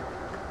Hertfordshire.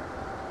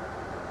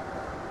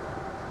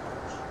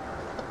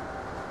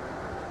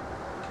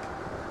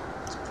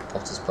 It's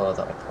Potter's Bar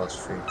that I pass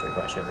through pretty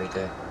much every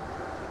day.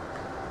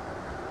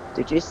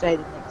 Did you say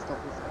the next stop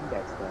is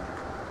Ingatestone?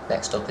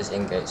 Next stop is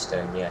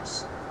Ingatestone,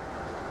 yes.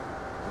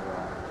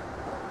 Right.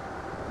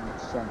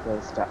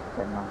 Shenfield,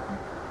 Stratford and London.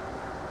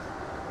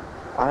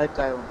 I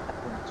go on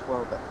platform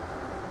 12 at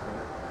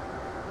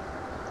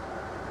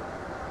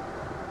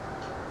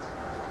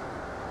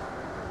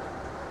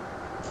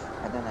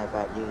I don't know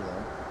about you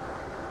though.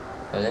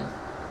 Pardon?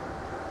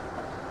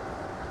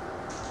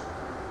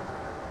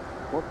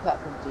 What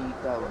platform do you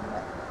go on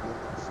that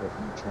Liverpool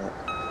and check?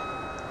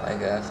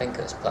 I think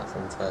it's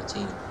platform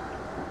 13.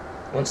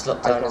 Once I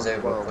lockdown go is on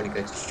over, I'll 12. probably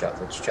go to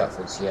Stratford.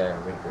 Stratford's, yeah, a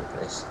really good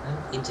place. I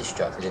haven't been to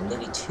Stratford in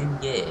nearly 2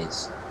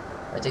 years.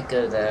 I did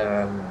go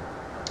there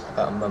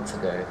about a month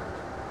ago.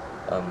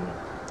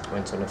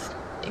 Went on a.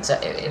 In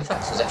fact, it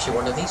was actually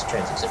one of these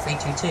trains. It was a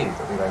 322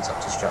 that we went up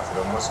to Stratford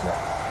on, wasn't it?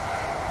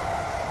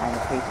 And the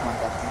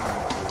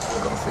 321-9. We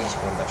got a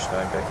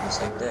 321-9 both on the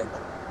same day.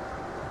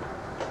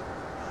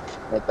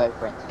 They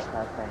both went to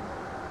Southend.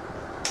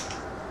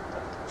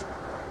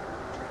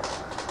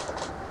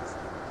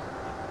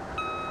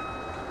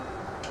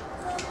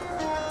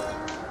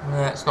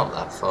 No, it's not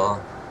that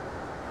far.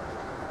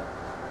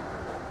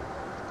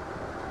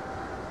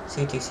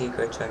 CTC,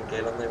 Greater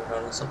Anglia,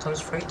 London-Ipswich,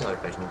 sometimes freight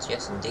diversions,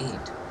 yes indeed.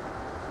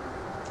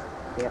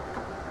 Yep.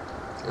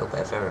 A little bit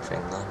of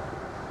everything though.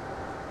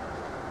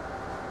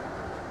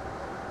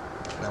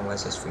 Now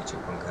where's this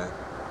 321 go?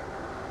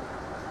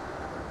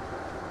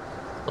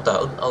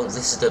 Oh,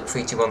 this is the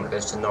 321 that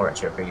goes to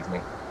Norwich every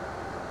evening.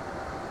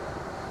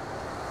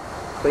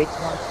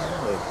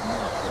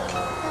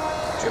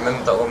 321-10 Do you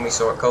remember that one we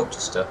saw at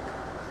Colchester?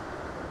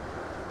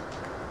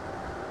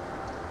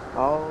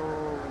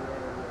 Oh,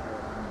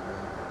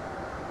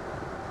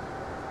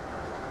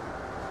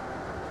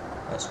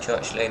 That's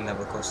Church Lane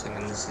level crossing,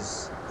 and this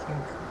is, I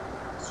think,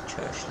 it's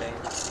Church Lane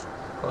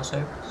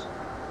crossovers.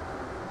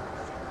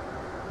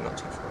 Not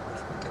too far away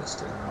from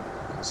Kingston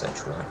on the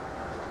Central Line.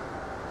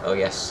 Oh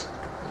yes,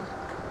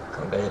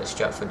 can't go to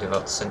Stratford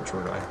without the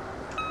Central Line.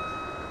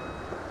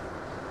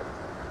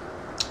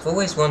 I've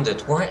always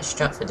wondered why at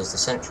Stratford is the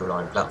Central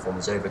Line platform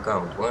is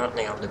overground. Why aren't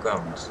they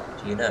underground?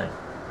 Do you know?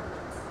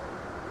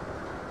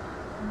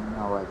 yeah.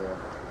 No idea.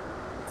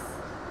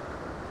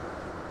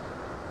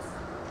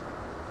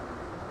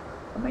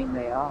 I mean,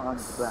 they are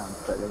underground,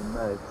 but they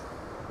merge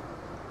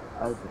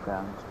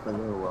overground for a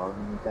little while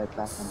and then go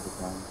back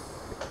underground.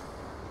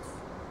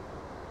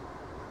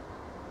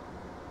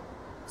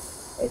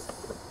 It's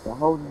the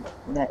whole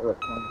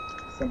network on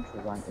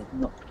Central Line is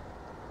not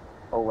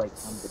always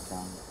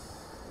underground.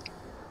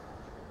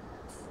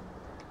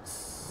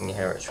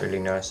 Yeah, it's really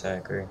nice, I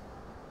agree.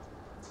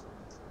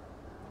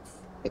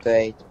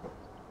 Agreed.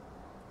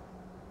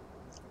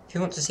 If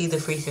you want to see the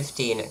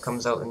 315, it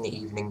comes out in the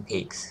evening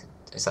peaks.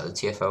 Is that the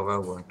TfL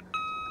Rail one?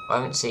 I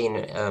haven't seen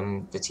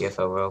the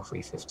TfL Rail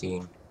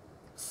 315,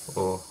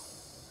 or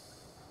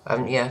I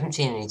haven't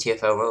seen any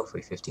TfL Rail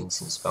 315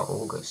 since about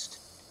August.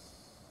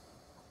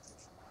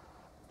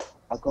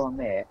 I gotta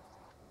admit,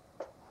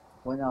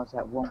 when I was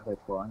at Wombo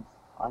once,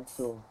 I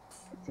saw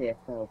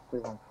TFL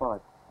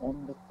 315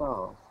 on the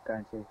bars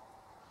going to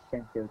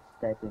Shenfield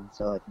Stadium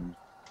Sidings.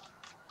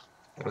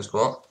 It was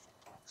what?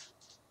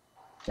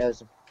 There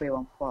was a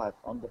 315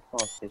 on the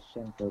fast to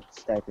Shenfield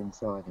Stadium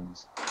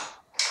Sidings.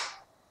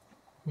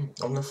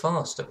 On the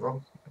fast at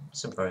wrong.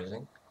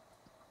 Surprising.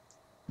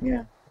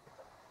 Yeah.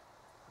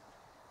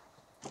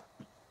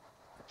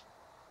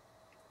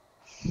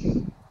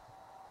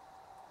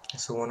 I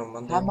saw one on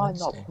Monday How and am I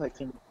not Wednesday.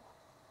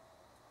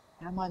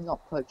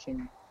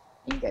 poaching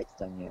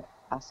Ingatestone yet?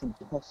 That's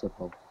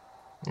impossible.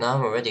 No,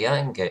 I'm already at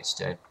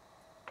Ingatestone.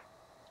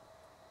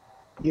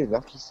 You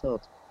lucky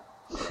sod.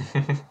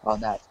 Oh,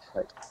 no, it's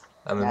quick.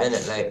 I'm a Now it's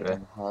minute late quick though.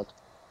 and hard.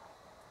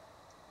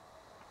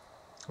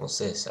 What's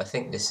this? I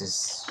think this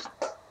is...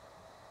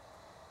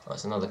 Oh,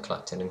 it's another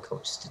Clacton and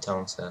Colchester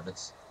town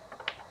service.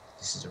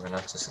 This is a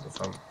Renatus at the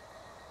front.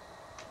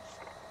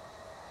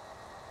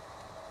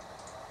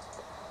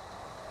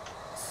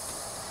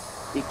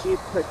 Did you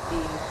put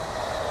the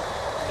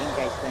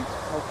Ingatestone to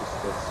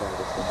Colchester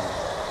service in there?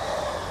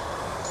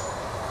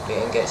 The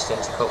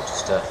Ingatestone to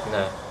Colchester?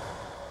 No.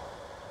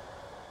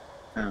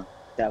 Oh,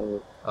 that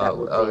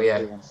would Oh be a yeah.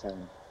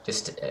 317.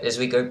 Just as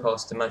we go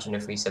past, imagine a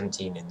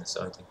 317 in the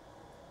siding.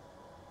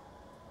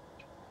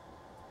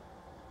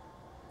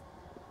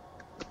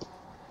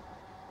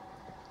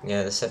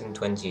 Yeah, the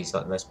 720 is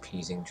like the most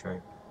pleasing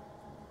train.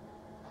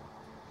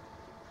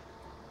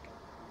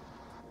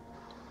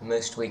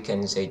 Most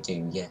weekends they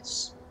do,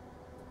 yes.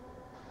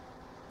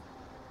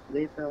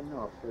 Believe it or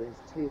not, there's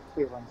two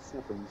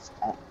 317s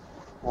at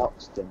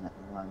Hoxton at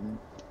the moment.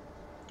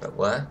 But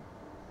where?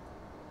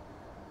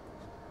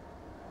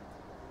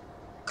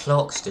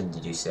 Clarkston,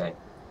 did you say?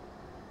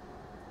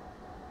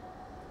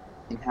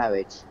 In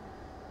Harwich.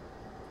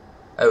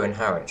 Oh, in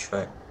Harwich,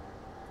 right.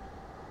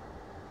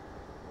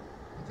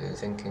 If you're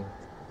thinking,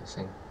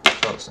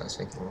 Clarkston, I was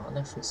thinking, what are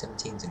there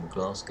 317s in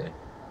Glasgow?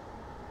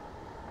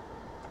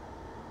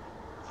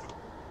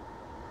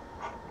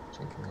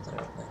 Thinking of that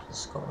up there for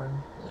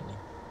Scotland, I don't know.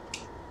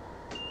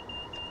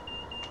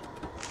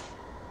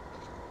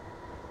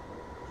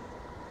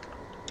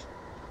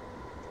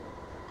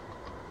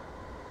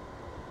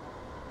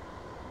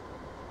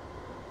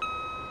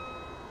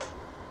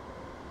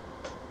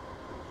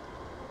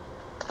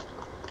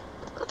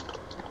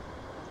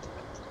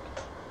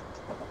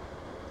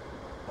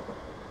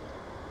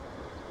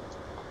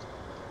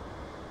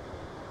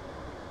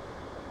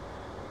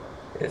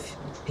 If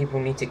people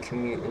need to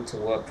commute into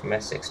work from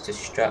Essex to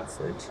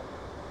Stratford,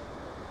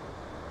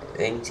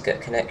 they need to get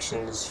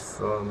connections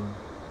from...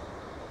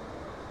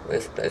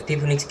 If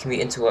people need to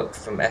commute into work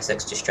from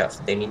Essex to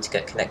Stratford, they need to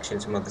get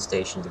connections from other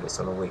stations if it's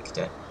on a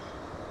weekday.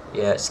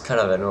 Yeah, it's kind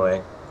of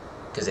annoying,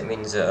 because it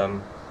means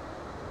that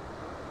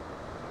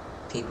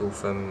people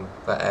from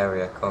that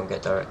area can't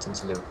get direct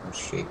into Liverpool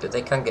Street, but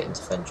they can get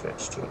into Fenchurch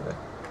Street though.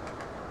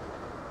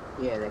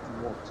 Yeah, they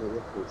can walk to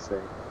Liverpool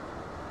Street.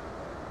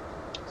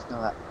 It's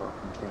not that far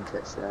from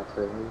Fenchurch there,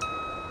 really.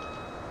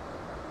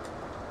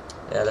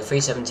 Yeah, the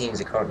 317s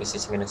are currently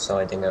sitting in a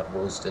siding at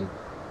Willesden.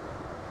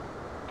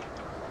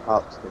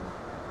 Hoxton.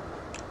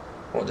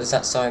 What does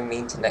that sign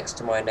mean to next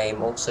to my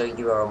name? Also,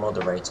 you are a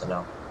moderator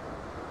now.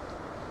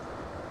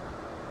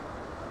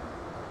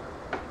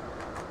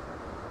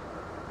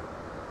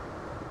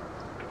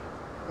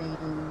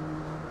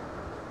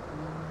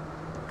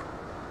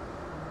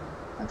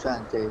 I'm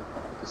trying to do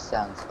the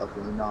sounds of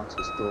the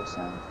Renatus door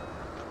sound.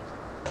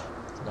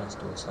 Nice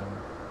door sound.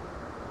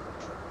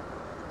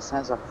 It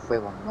sounds like a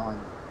 319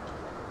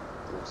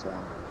 door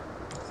sound.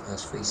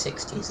 First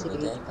 360s of the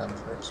day, bound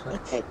for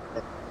Ipswich. Okay.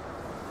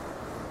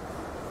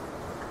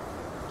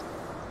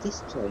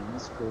 This train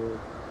is for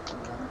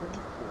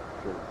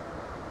London-Ipswich.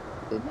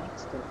 The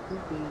next stop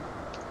will be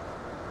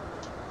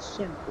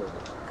Shenfield.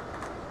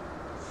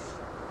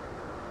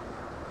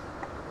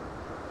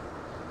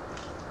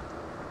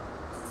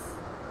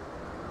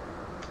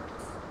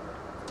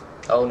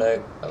 Oh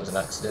no, that was an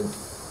accident.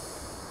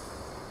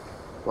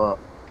 What?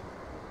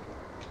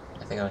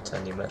 I think I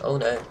turned you. Oh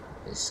no,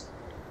 it's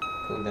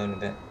cooled down a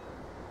bit.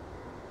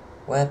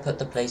 Where put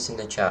the place in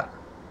the chat?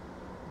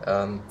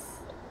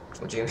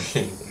 What do you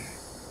mean?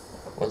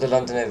 What the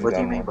London What do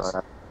you Overground mean by was?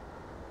 that?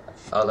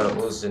 Oh, that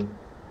wasn't.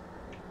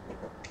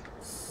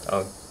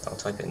 I'll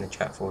type it in the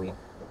chat for you.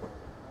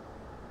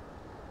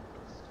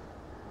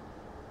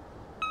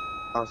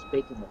 Oh,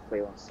 speaking of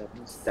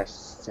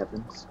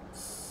 317s-7s,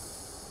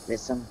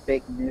 there's some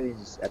big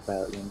news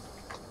about them.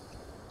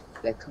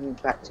 They're coming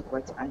back to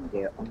Greater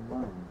Anglia on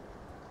loan.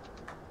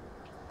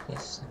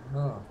 Yes, they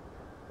are.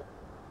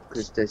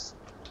 Because there's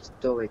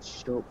storage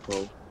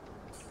shortfall.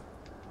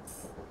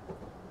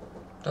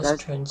 Does Does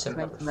train sim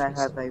have a trains may free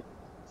have sim? a...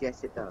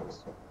 Yes, it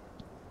does.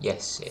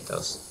 Yes, it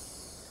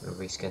does. A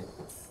reskin.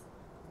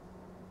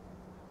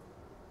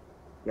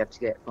 You have to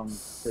get it from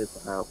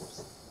Super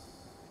Alps.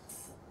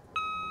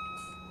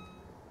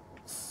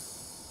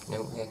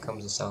 No, here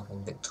comes the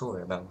Southend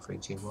Victoria bound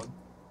 321.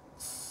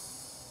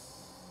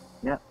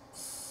 Yep.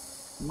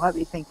 You might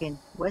be thinking,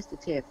 where's the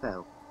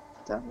TFL?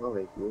 Don't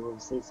worry, you will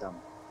see some.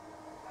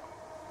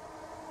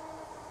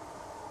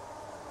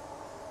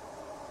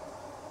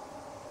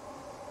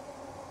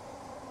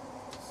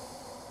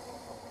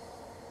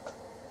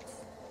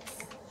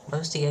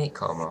 Where's the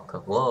 8-car marker?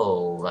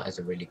 Whoa, that is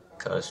a really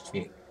cursed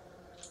view.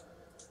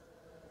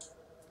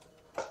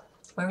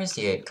 Where is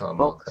the 8-car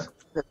marker? Box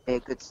could be a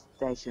good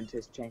station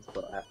to change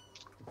spot at.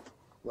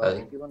 Well, Oh,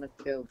 if you want to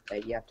film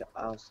it, you have to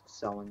ask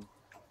someone,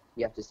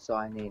 you have to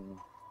sign in.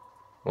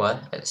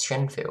 what? At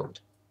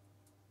Shenfield?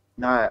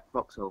 No, at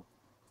Vauxhall.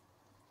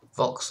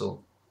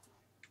 Vauxhall?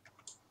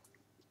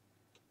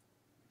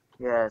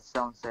 Yeah,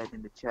 someone said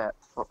in the chat,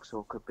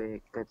 Vauxhall could be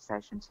a good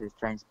station to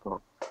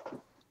transport.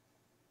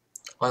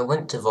 I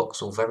went to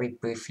Vauxhall very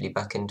briefly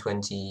back in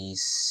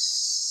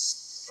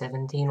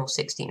 2017 or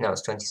 16. No,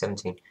 it's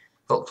 2017.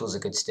 Vauxhall's a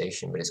good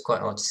station, but it's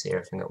quite hard to see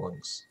everything at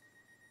once.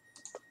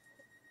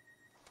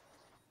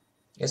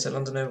 Is it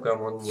London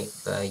Overground one?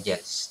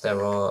 Yes,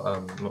 there are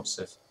lots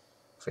of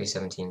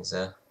 317s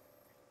there.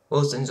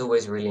 Walsden's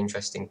always a really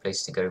interesting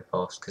place to go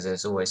past because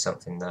there's always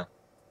something there.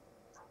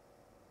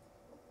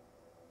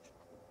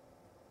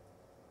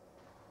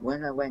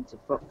 When I went to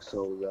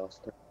Vauxhall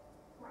last time,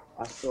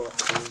 I saw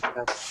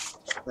a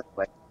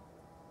railway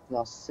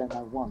class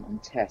 701 on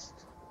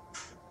test.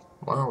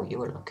 Wow, you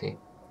were lucky.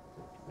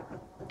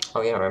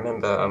 Oh yeah, I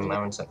remember Yeah,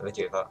 Aaron sent a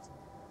video of that.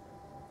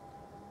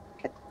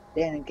 I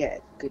didn't get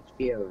a good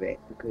view of it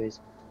because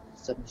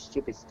some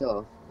stupid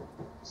staff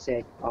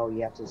said, oh,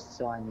 you have to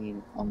sign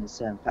in on a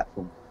certain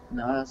platform.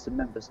 And I asked a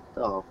member of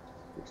staff,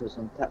 which was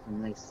on the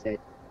platform, and they said,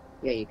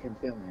 yeah, you can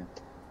film here.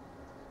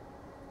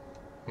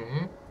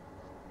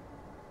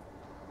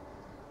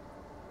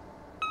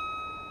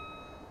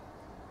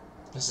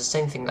 It's the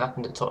same thing that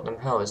happened at Tottenham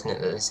Hell, isn't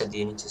it? That they said that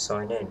you need to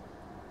sign in.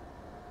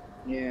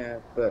 Yeah,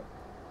 but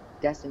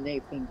that's the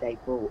new thing they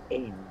brought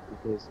in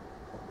because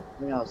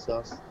when I was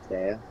last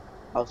there,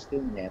 I was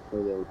filming there for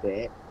a little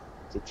bit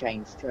to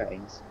change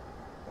trains,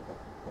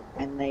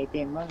 and they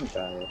didn't run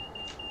about it.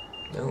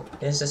 No,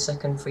 here's the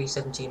second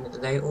 317 of the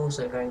day,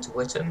 also going to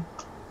Whittam.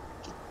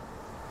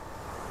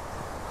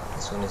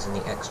 This one is in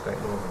the Expert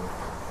Northern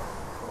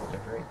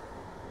delivery.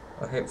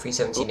 I hope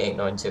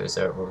 317892 is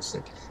there at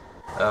Wilson.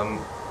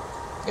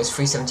 It's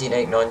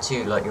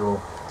 317892 like your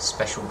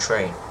special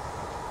train.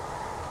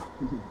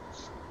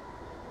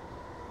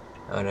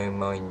 I know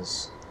my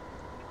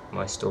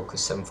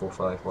Stalker's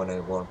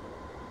 745101.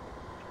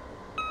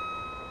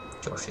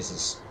 Josh's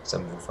is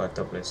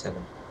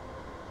 745007.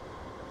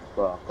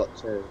 Well, I've got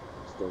two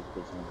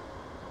stalkers on.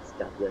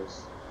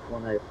 Stablers,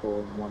 104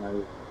 and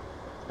 10.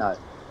 No,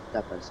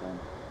 007.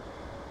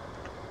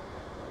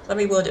 Let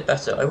me word it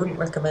better. I wouldn't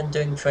recommend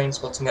doing train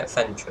spotting at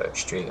Fenchurch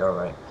Street,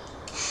 alright.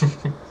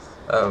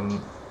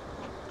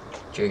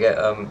 Do you get,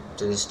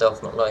 do the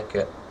staff not like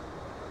it?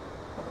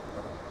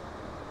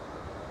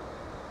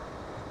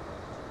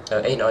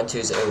 892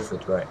 is at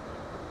Ilford, right?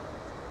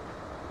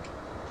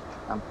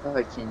 I'm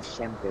approaching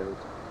Shenfield.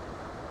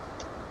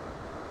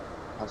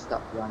 I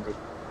stopped behind a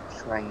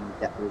train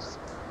that was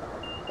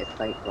a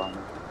freight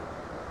runner.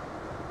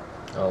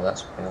 Oh,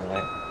 that's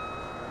alright.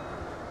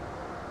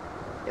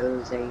 It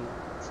was a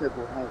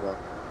triple header.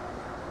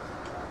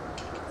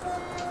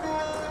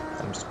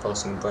 I'm just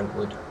passing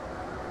Brentwood.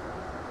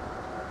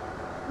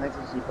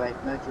 Emergency brake,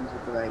 emergency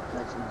brake,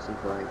 emergency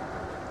brake.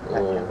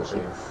 Oh,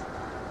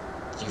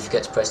 did you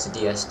forget to press the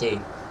DSD?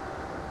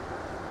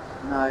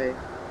 No,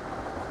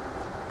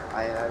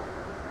 I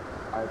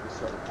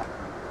overshot the pattern.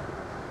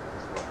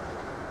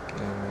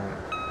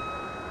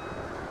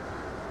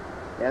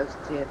 There was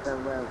TFL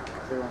Rail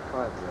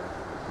 315 there.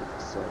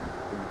 So,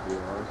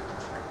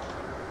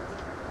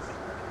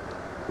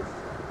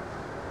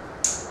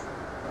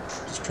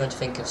 Just trying to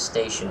think of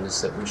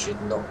stations that we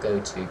should not go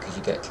to because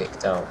you get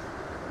kicked out.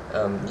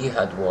 You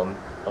had one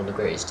on the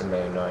Great Eastern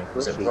Main Line.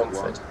 Was it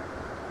Romford?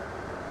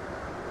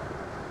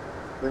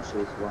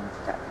 Bushy's one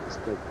that is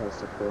good place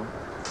to film.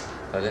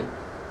 Pardon?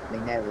 They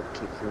never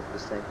kick you off the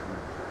station.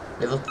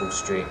 Liverpool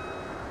Street.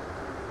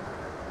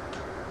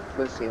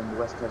 Bushy on the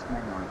West Coast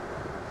Main Line.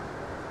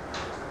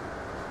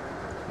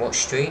 What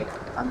street?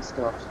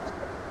 Unstopped.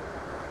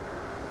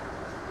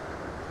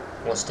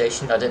 What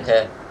station? I didn't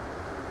hear.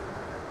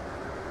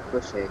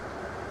 Bushy.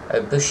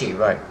 Oh, Bushy,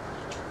 right.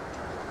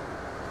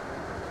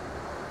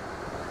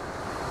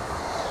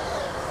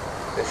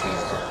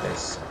 Bushy's the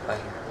place.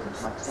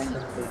 My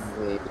train's being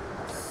weird.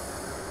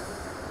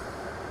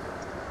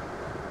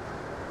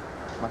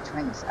 My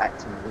train's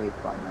acting weird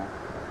right now.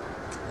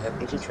 I hope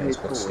we It can just moves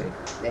transport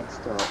forward, soon. then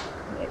stop,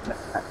 and it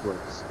moves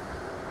backwards.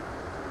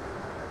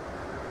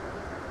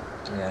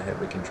 Yeah, I hope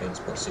we can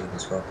transport soon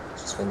as well.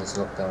 Just when this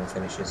lockdown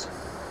finishes.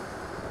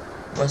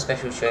 My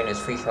special train is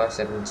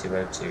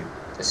 357202.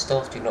 The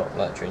staff do not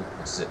like train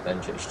buses at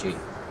Benchurch Street.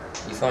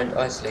 You find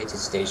isolated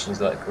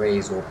stations like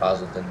Grays or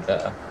Basildon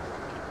better.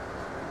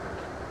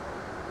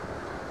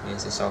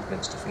 Here's the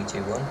Southminster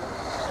 321.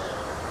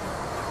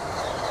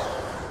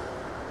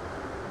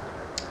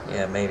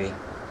 Yeah, maybe.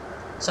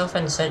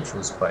 Southend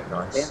Central's quite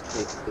nice.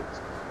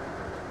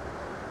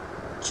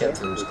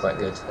 Shenfield's quite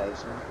good.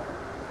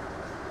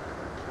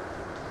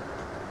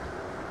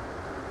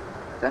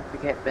 Don't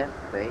forget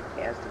Braintree,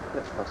 it has the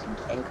quick crossing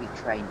every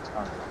train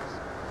times.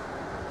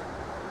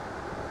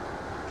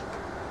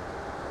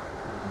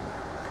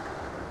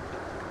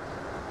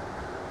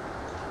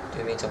 Do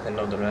you meet up in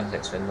London or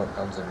Essex when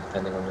lockdowns are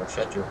depending on your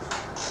schedule?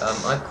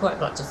 I'd quite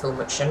like to film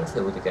at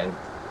Shenfield again.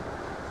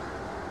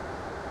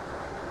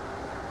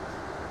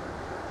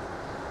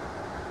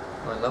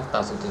 I love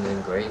Basildon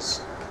and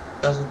Grays.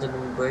 Basildon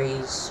and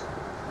Grays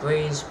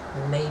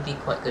may be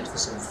quite good for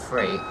some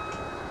freight.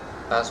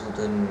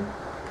 Basildon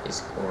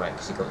is alright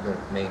because you got the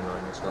main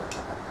line as well.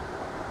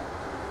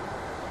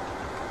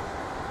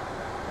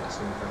 That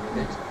seems very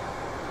good.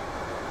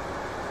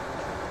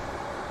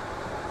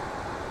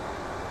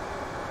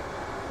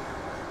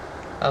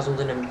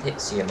 Basildon and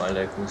Pitsea are my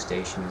local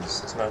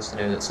stations. It's nice to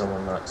know that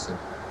someone likes them.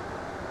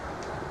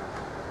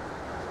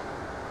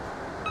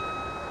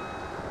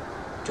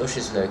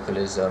 Josh's local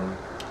is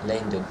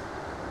Langdon.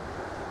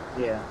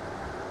 Yeah.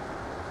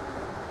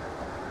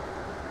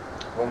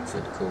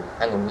 Romford, cool.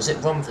 Hang on, was it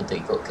Romford that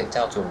you got kicked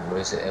out of, or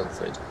was it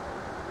Ilford?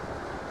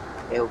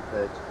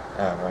 Ilford.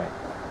 Ah, right.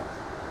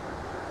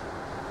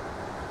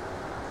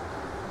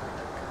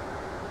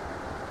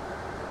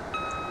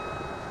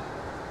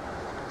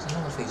 It's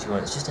another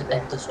 321, it's just an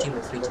endless stream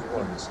of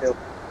 321s.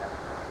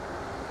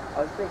 I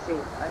was basically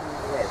only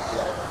there for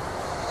like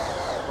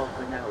half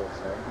an hour or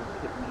so and he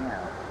kicked me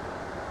out.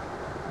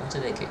 Why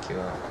did they kick you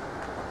out?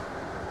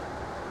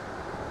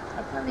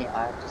 Apparently I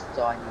had to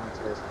sign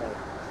into the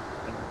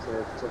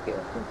ticket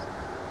office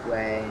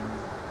when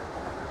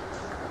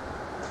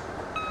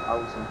I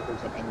wasn't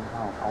causing any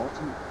harm. I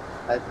wasn't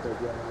over the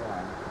yellow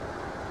line.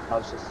 I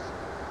was just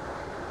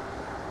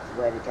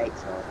where the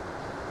gates are.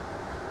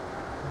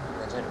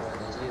 I don't know why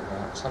they do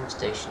that. Some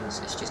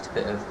stations, it's just a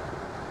bit of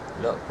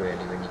luck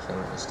really when you film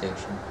at the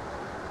station.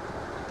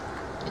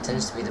 It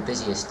tends to be the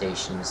busiest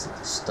stations that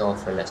the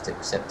staff are less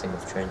accepting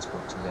of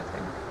transporters, I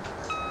think.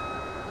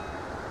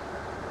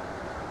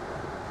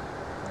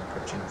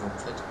 Approaching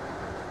Romford.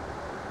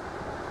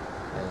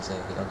 There's a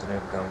London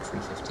Overground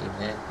 315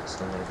 here. It's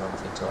the only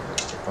Romford top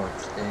next to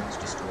Braintree there. It's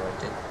just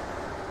arrived in.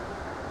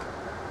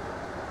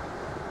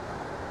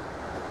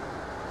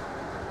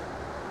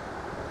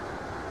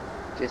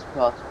 Just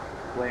past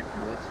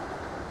Wentworth.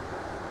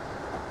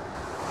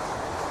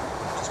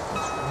 Just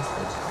past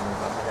Romford. I'm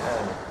about a minute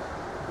early.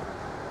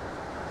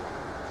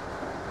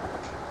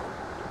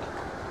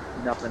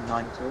 Another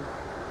 90.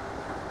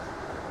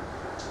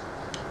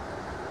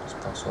 Just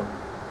past one.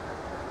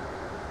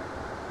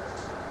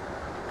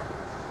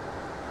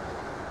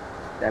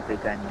 They'll be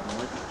going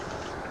onward.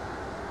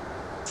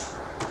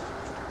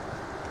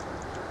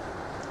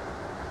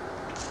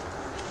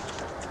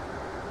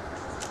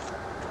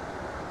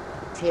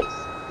 Pits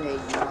there, you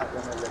might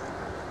want to look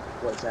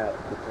what's out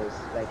because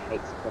they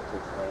hate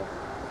spotters there.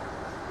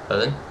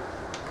 Pardon?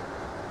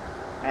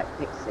 At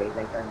Pixie,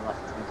 they don't like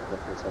train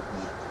spotters of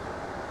me.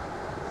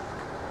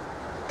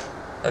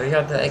 Have you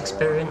had that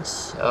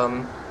experience?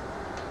 That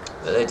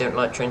they don't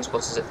like train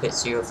spotters at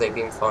Pitsea, or have they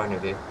been fine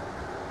with you?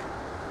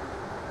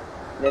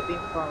 They've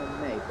been fine with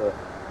me, but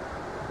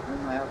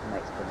when my other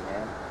mates been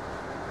there,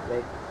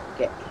 they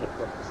get kicked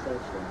off the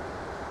station.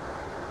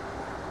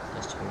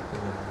 Just to be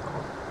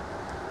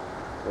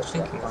I was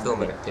thinking of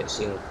filming at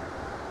Pitsea.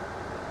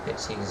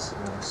 Pitsea's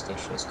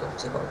station has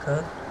it got a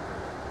curb?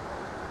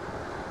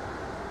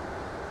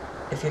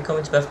 If you're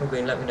coming to Bethnal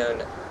Green, let me know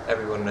and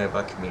everyone know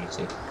by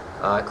community.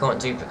 I can't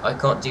do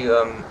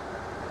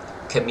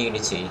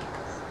community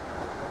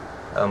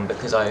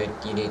because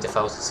you need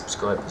 1,000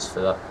 subscribers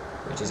for that,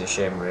 which is a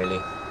shame really.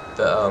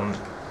 But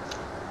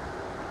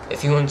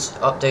if you want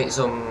updates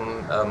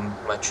on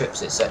my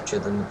trips etc,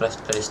 then the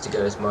best place to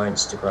go is my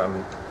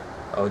Instagram.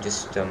 I'll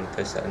just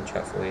post that in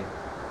chat for you.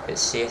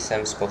 It's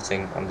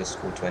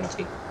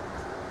CSM_spotting_20,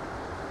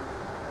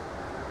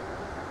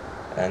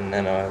 and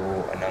then I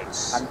will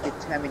announce. I'm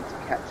determined to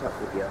catch up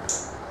with you.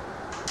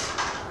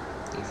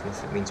 Even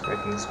if it means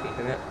breaking the speed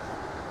limit.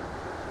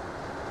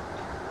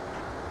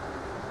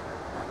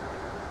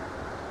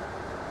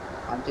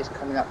 I'm just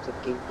coming up to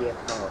give you a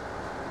call.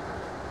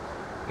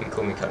 You can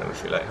call me kind of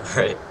if you like,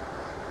 alright?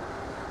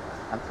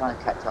 I'm trying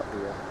to catch up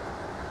with you.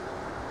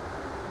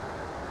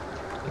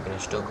 You're going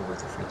to struggle with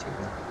the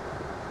 321.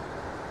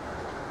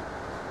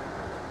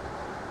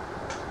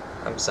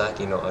 I'm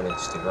sadly not on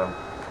Instagram.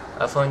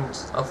 I'll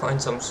find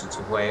some sort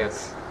of way of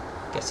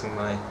getting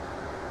my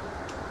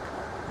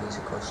news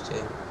across to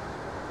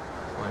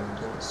my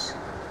audience.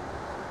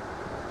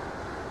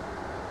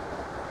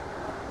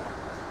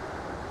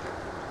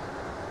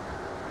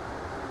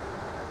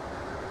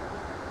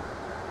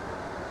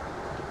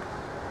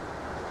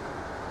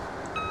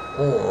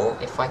 Or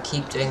if I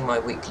keep doing my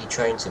weekly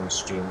train sim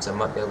streams, I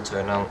might be able to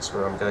announce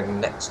where I'm going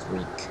next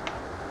week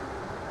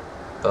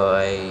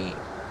by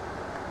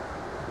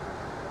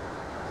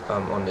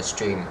on the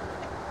stream,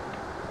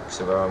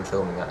 so where I'm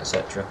filming at,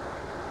 etc.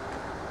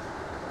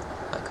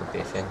 That could be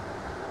a thing.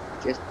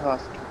 I just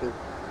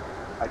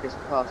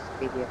passed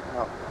Idiot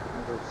Park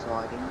Middle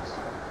Sidings.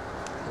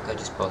 I think I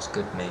just passed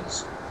Good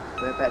Maze.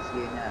 Whereabouts are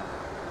you now?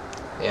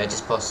 Yeah, I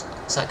just passed.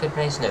 Is that Good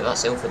Maze? No,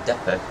 that's Ilford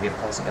Depot. We're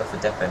passing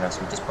Ilford Depot now,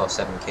 so we just passed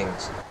Seven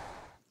Kings.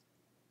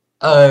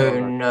 Oh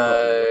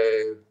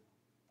no!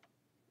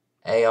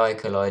 AI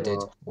collided.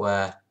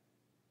 Where?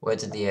 Where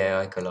did the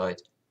AI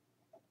collide?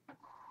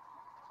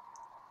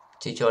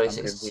 2 Charlie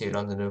 62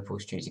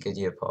 London-Ipswich Street to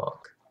Goodyear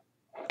Park.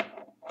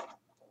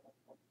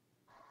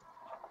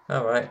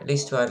 Alright, at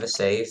least I have a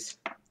save.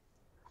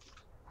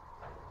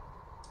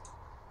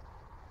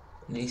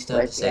 At least I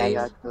have a Where's the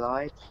AI save.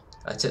 collide?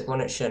 I took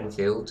one at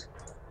Shenfield.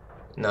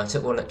 No, I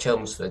took one at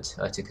Chelmsford.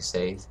 I took a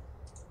save.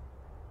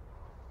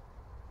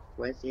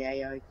 Where's the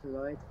AI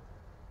collide?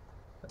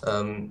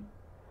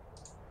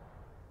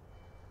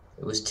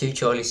 It was 2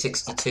 Charlie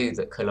 62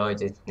 that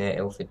collided near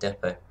Ilford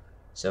Depot.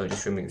 So I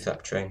just removed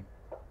that train.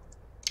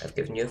 I've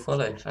given you a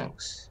follow,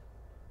 thanks.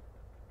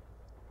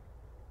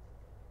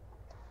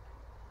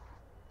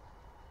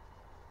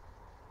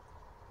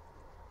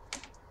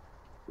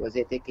 Was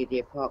it the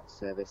Goodyear Park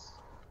service?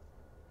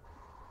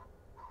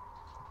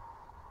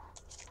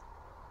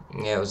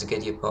 Yeah, it was a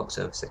Goodyear Park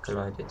service that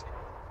collided.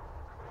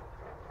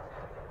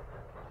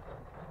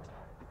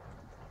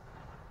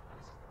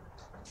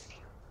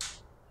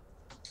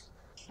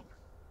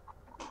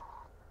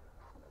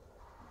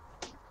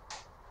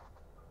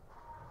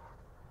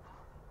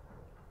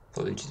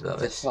 Apologies about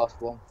Just this. past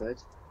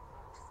Wanford.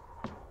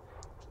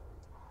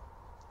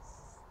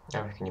 I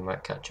reckon you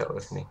might catch up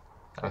with me.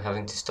 I'm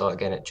having to start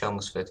again at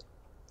Chelmsford.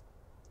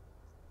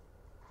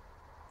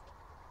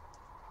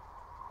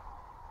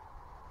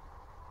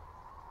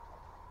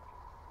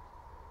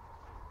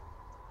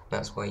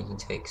 That's why you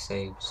take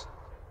saves.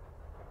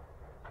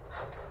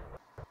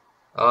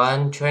 Oh,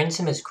 and train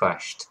sim has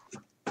crashed.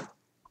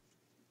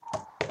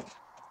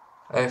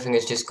 Everything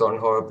has just gone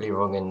horribly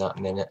wrong in that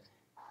minute.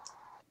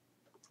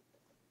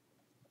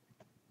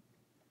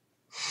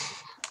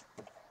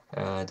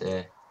 Ah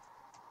dear.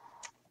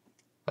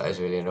 That is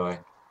really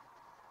annoying.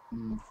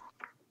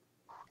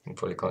 You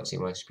probably can't see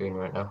my screen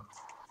right now.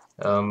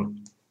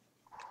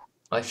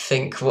 I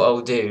think what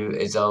I'll do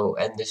is I'll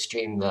end the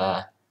stream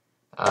there,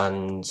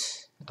 and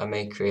I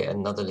may create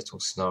another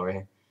little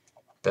scenario.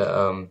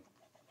 But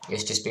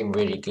it's just been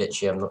really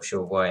glitchy. I'm not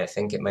sure why. I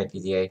think it might be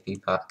the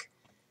AP pack.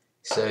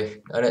 So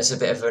I know it's a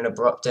bit of an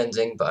abrupt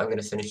ending, but I'm going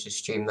to finish the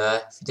stream there.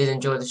 If you did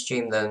enjoy the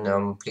stream, then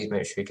please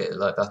make sure you get the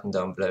like button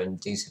down below and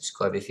do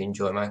subscribe if you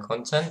enjoy my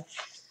content.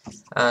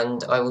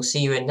 And I will see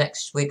you in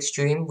next week's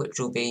stream, which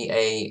will be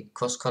a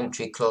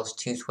cross-country class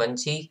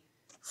 220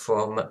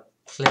 from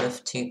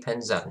Plymouth to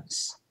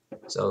Penzance.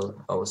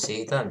 So I will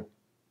see you then.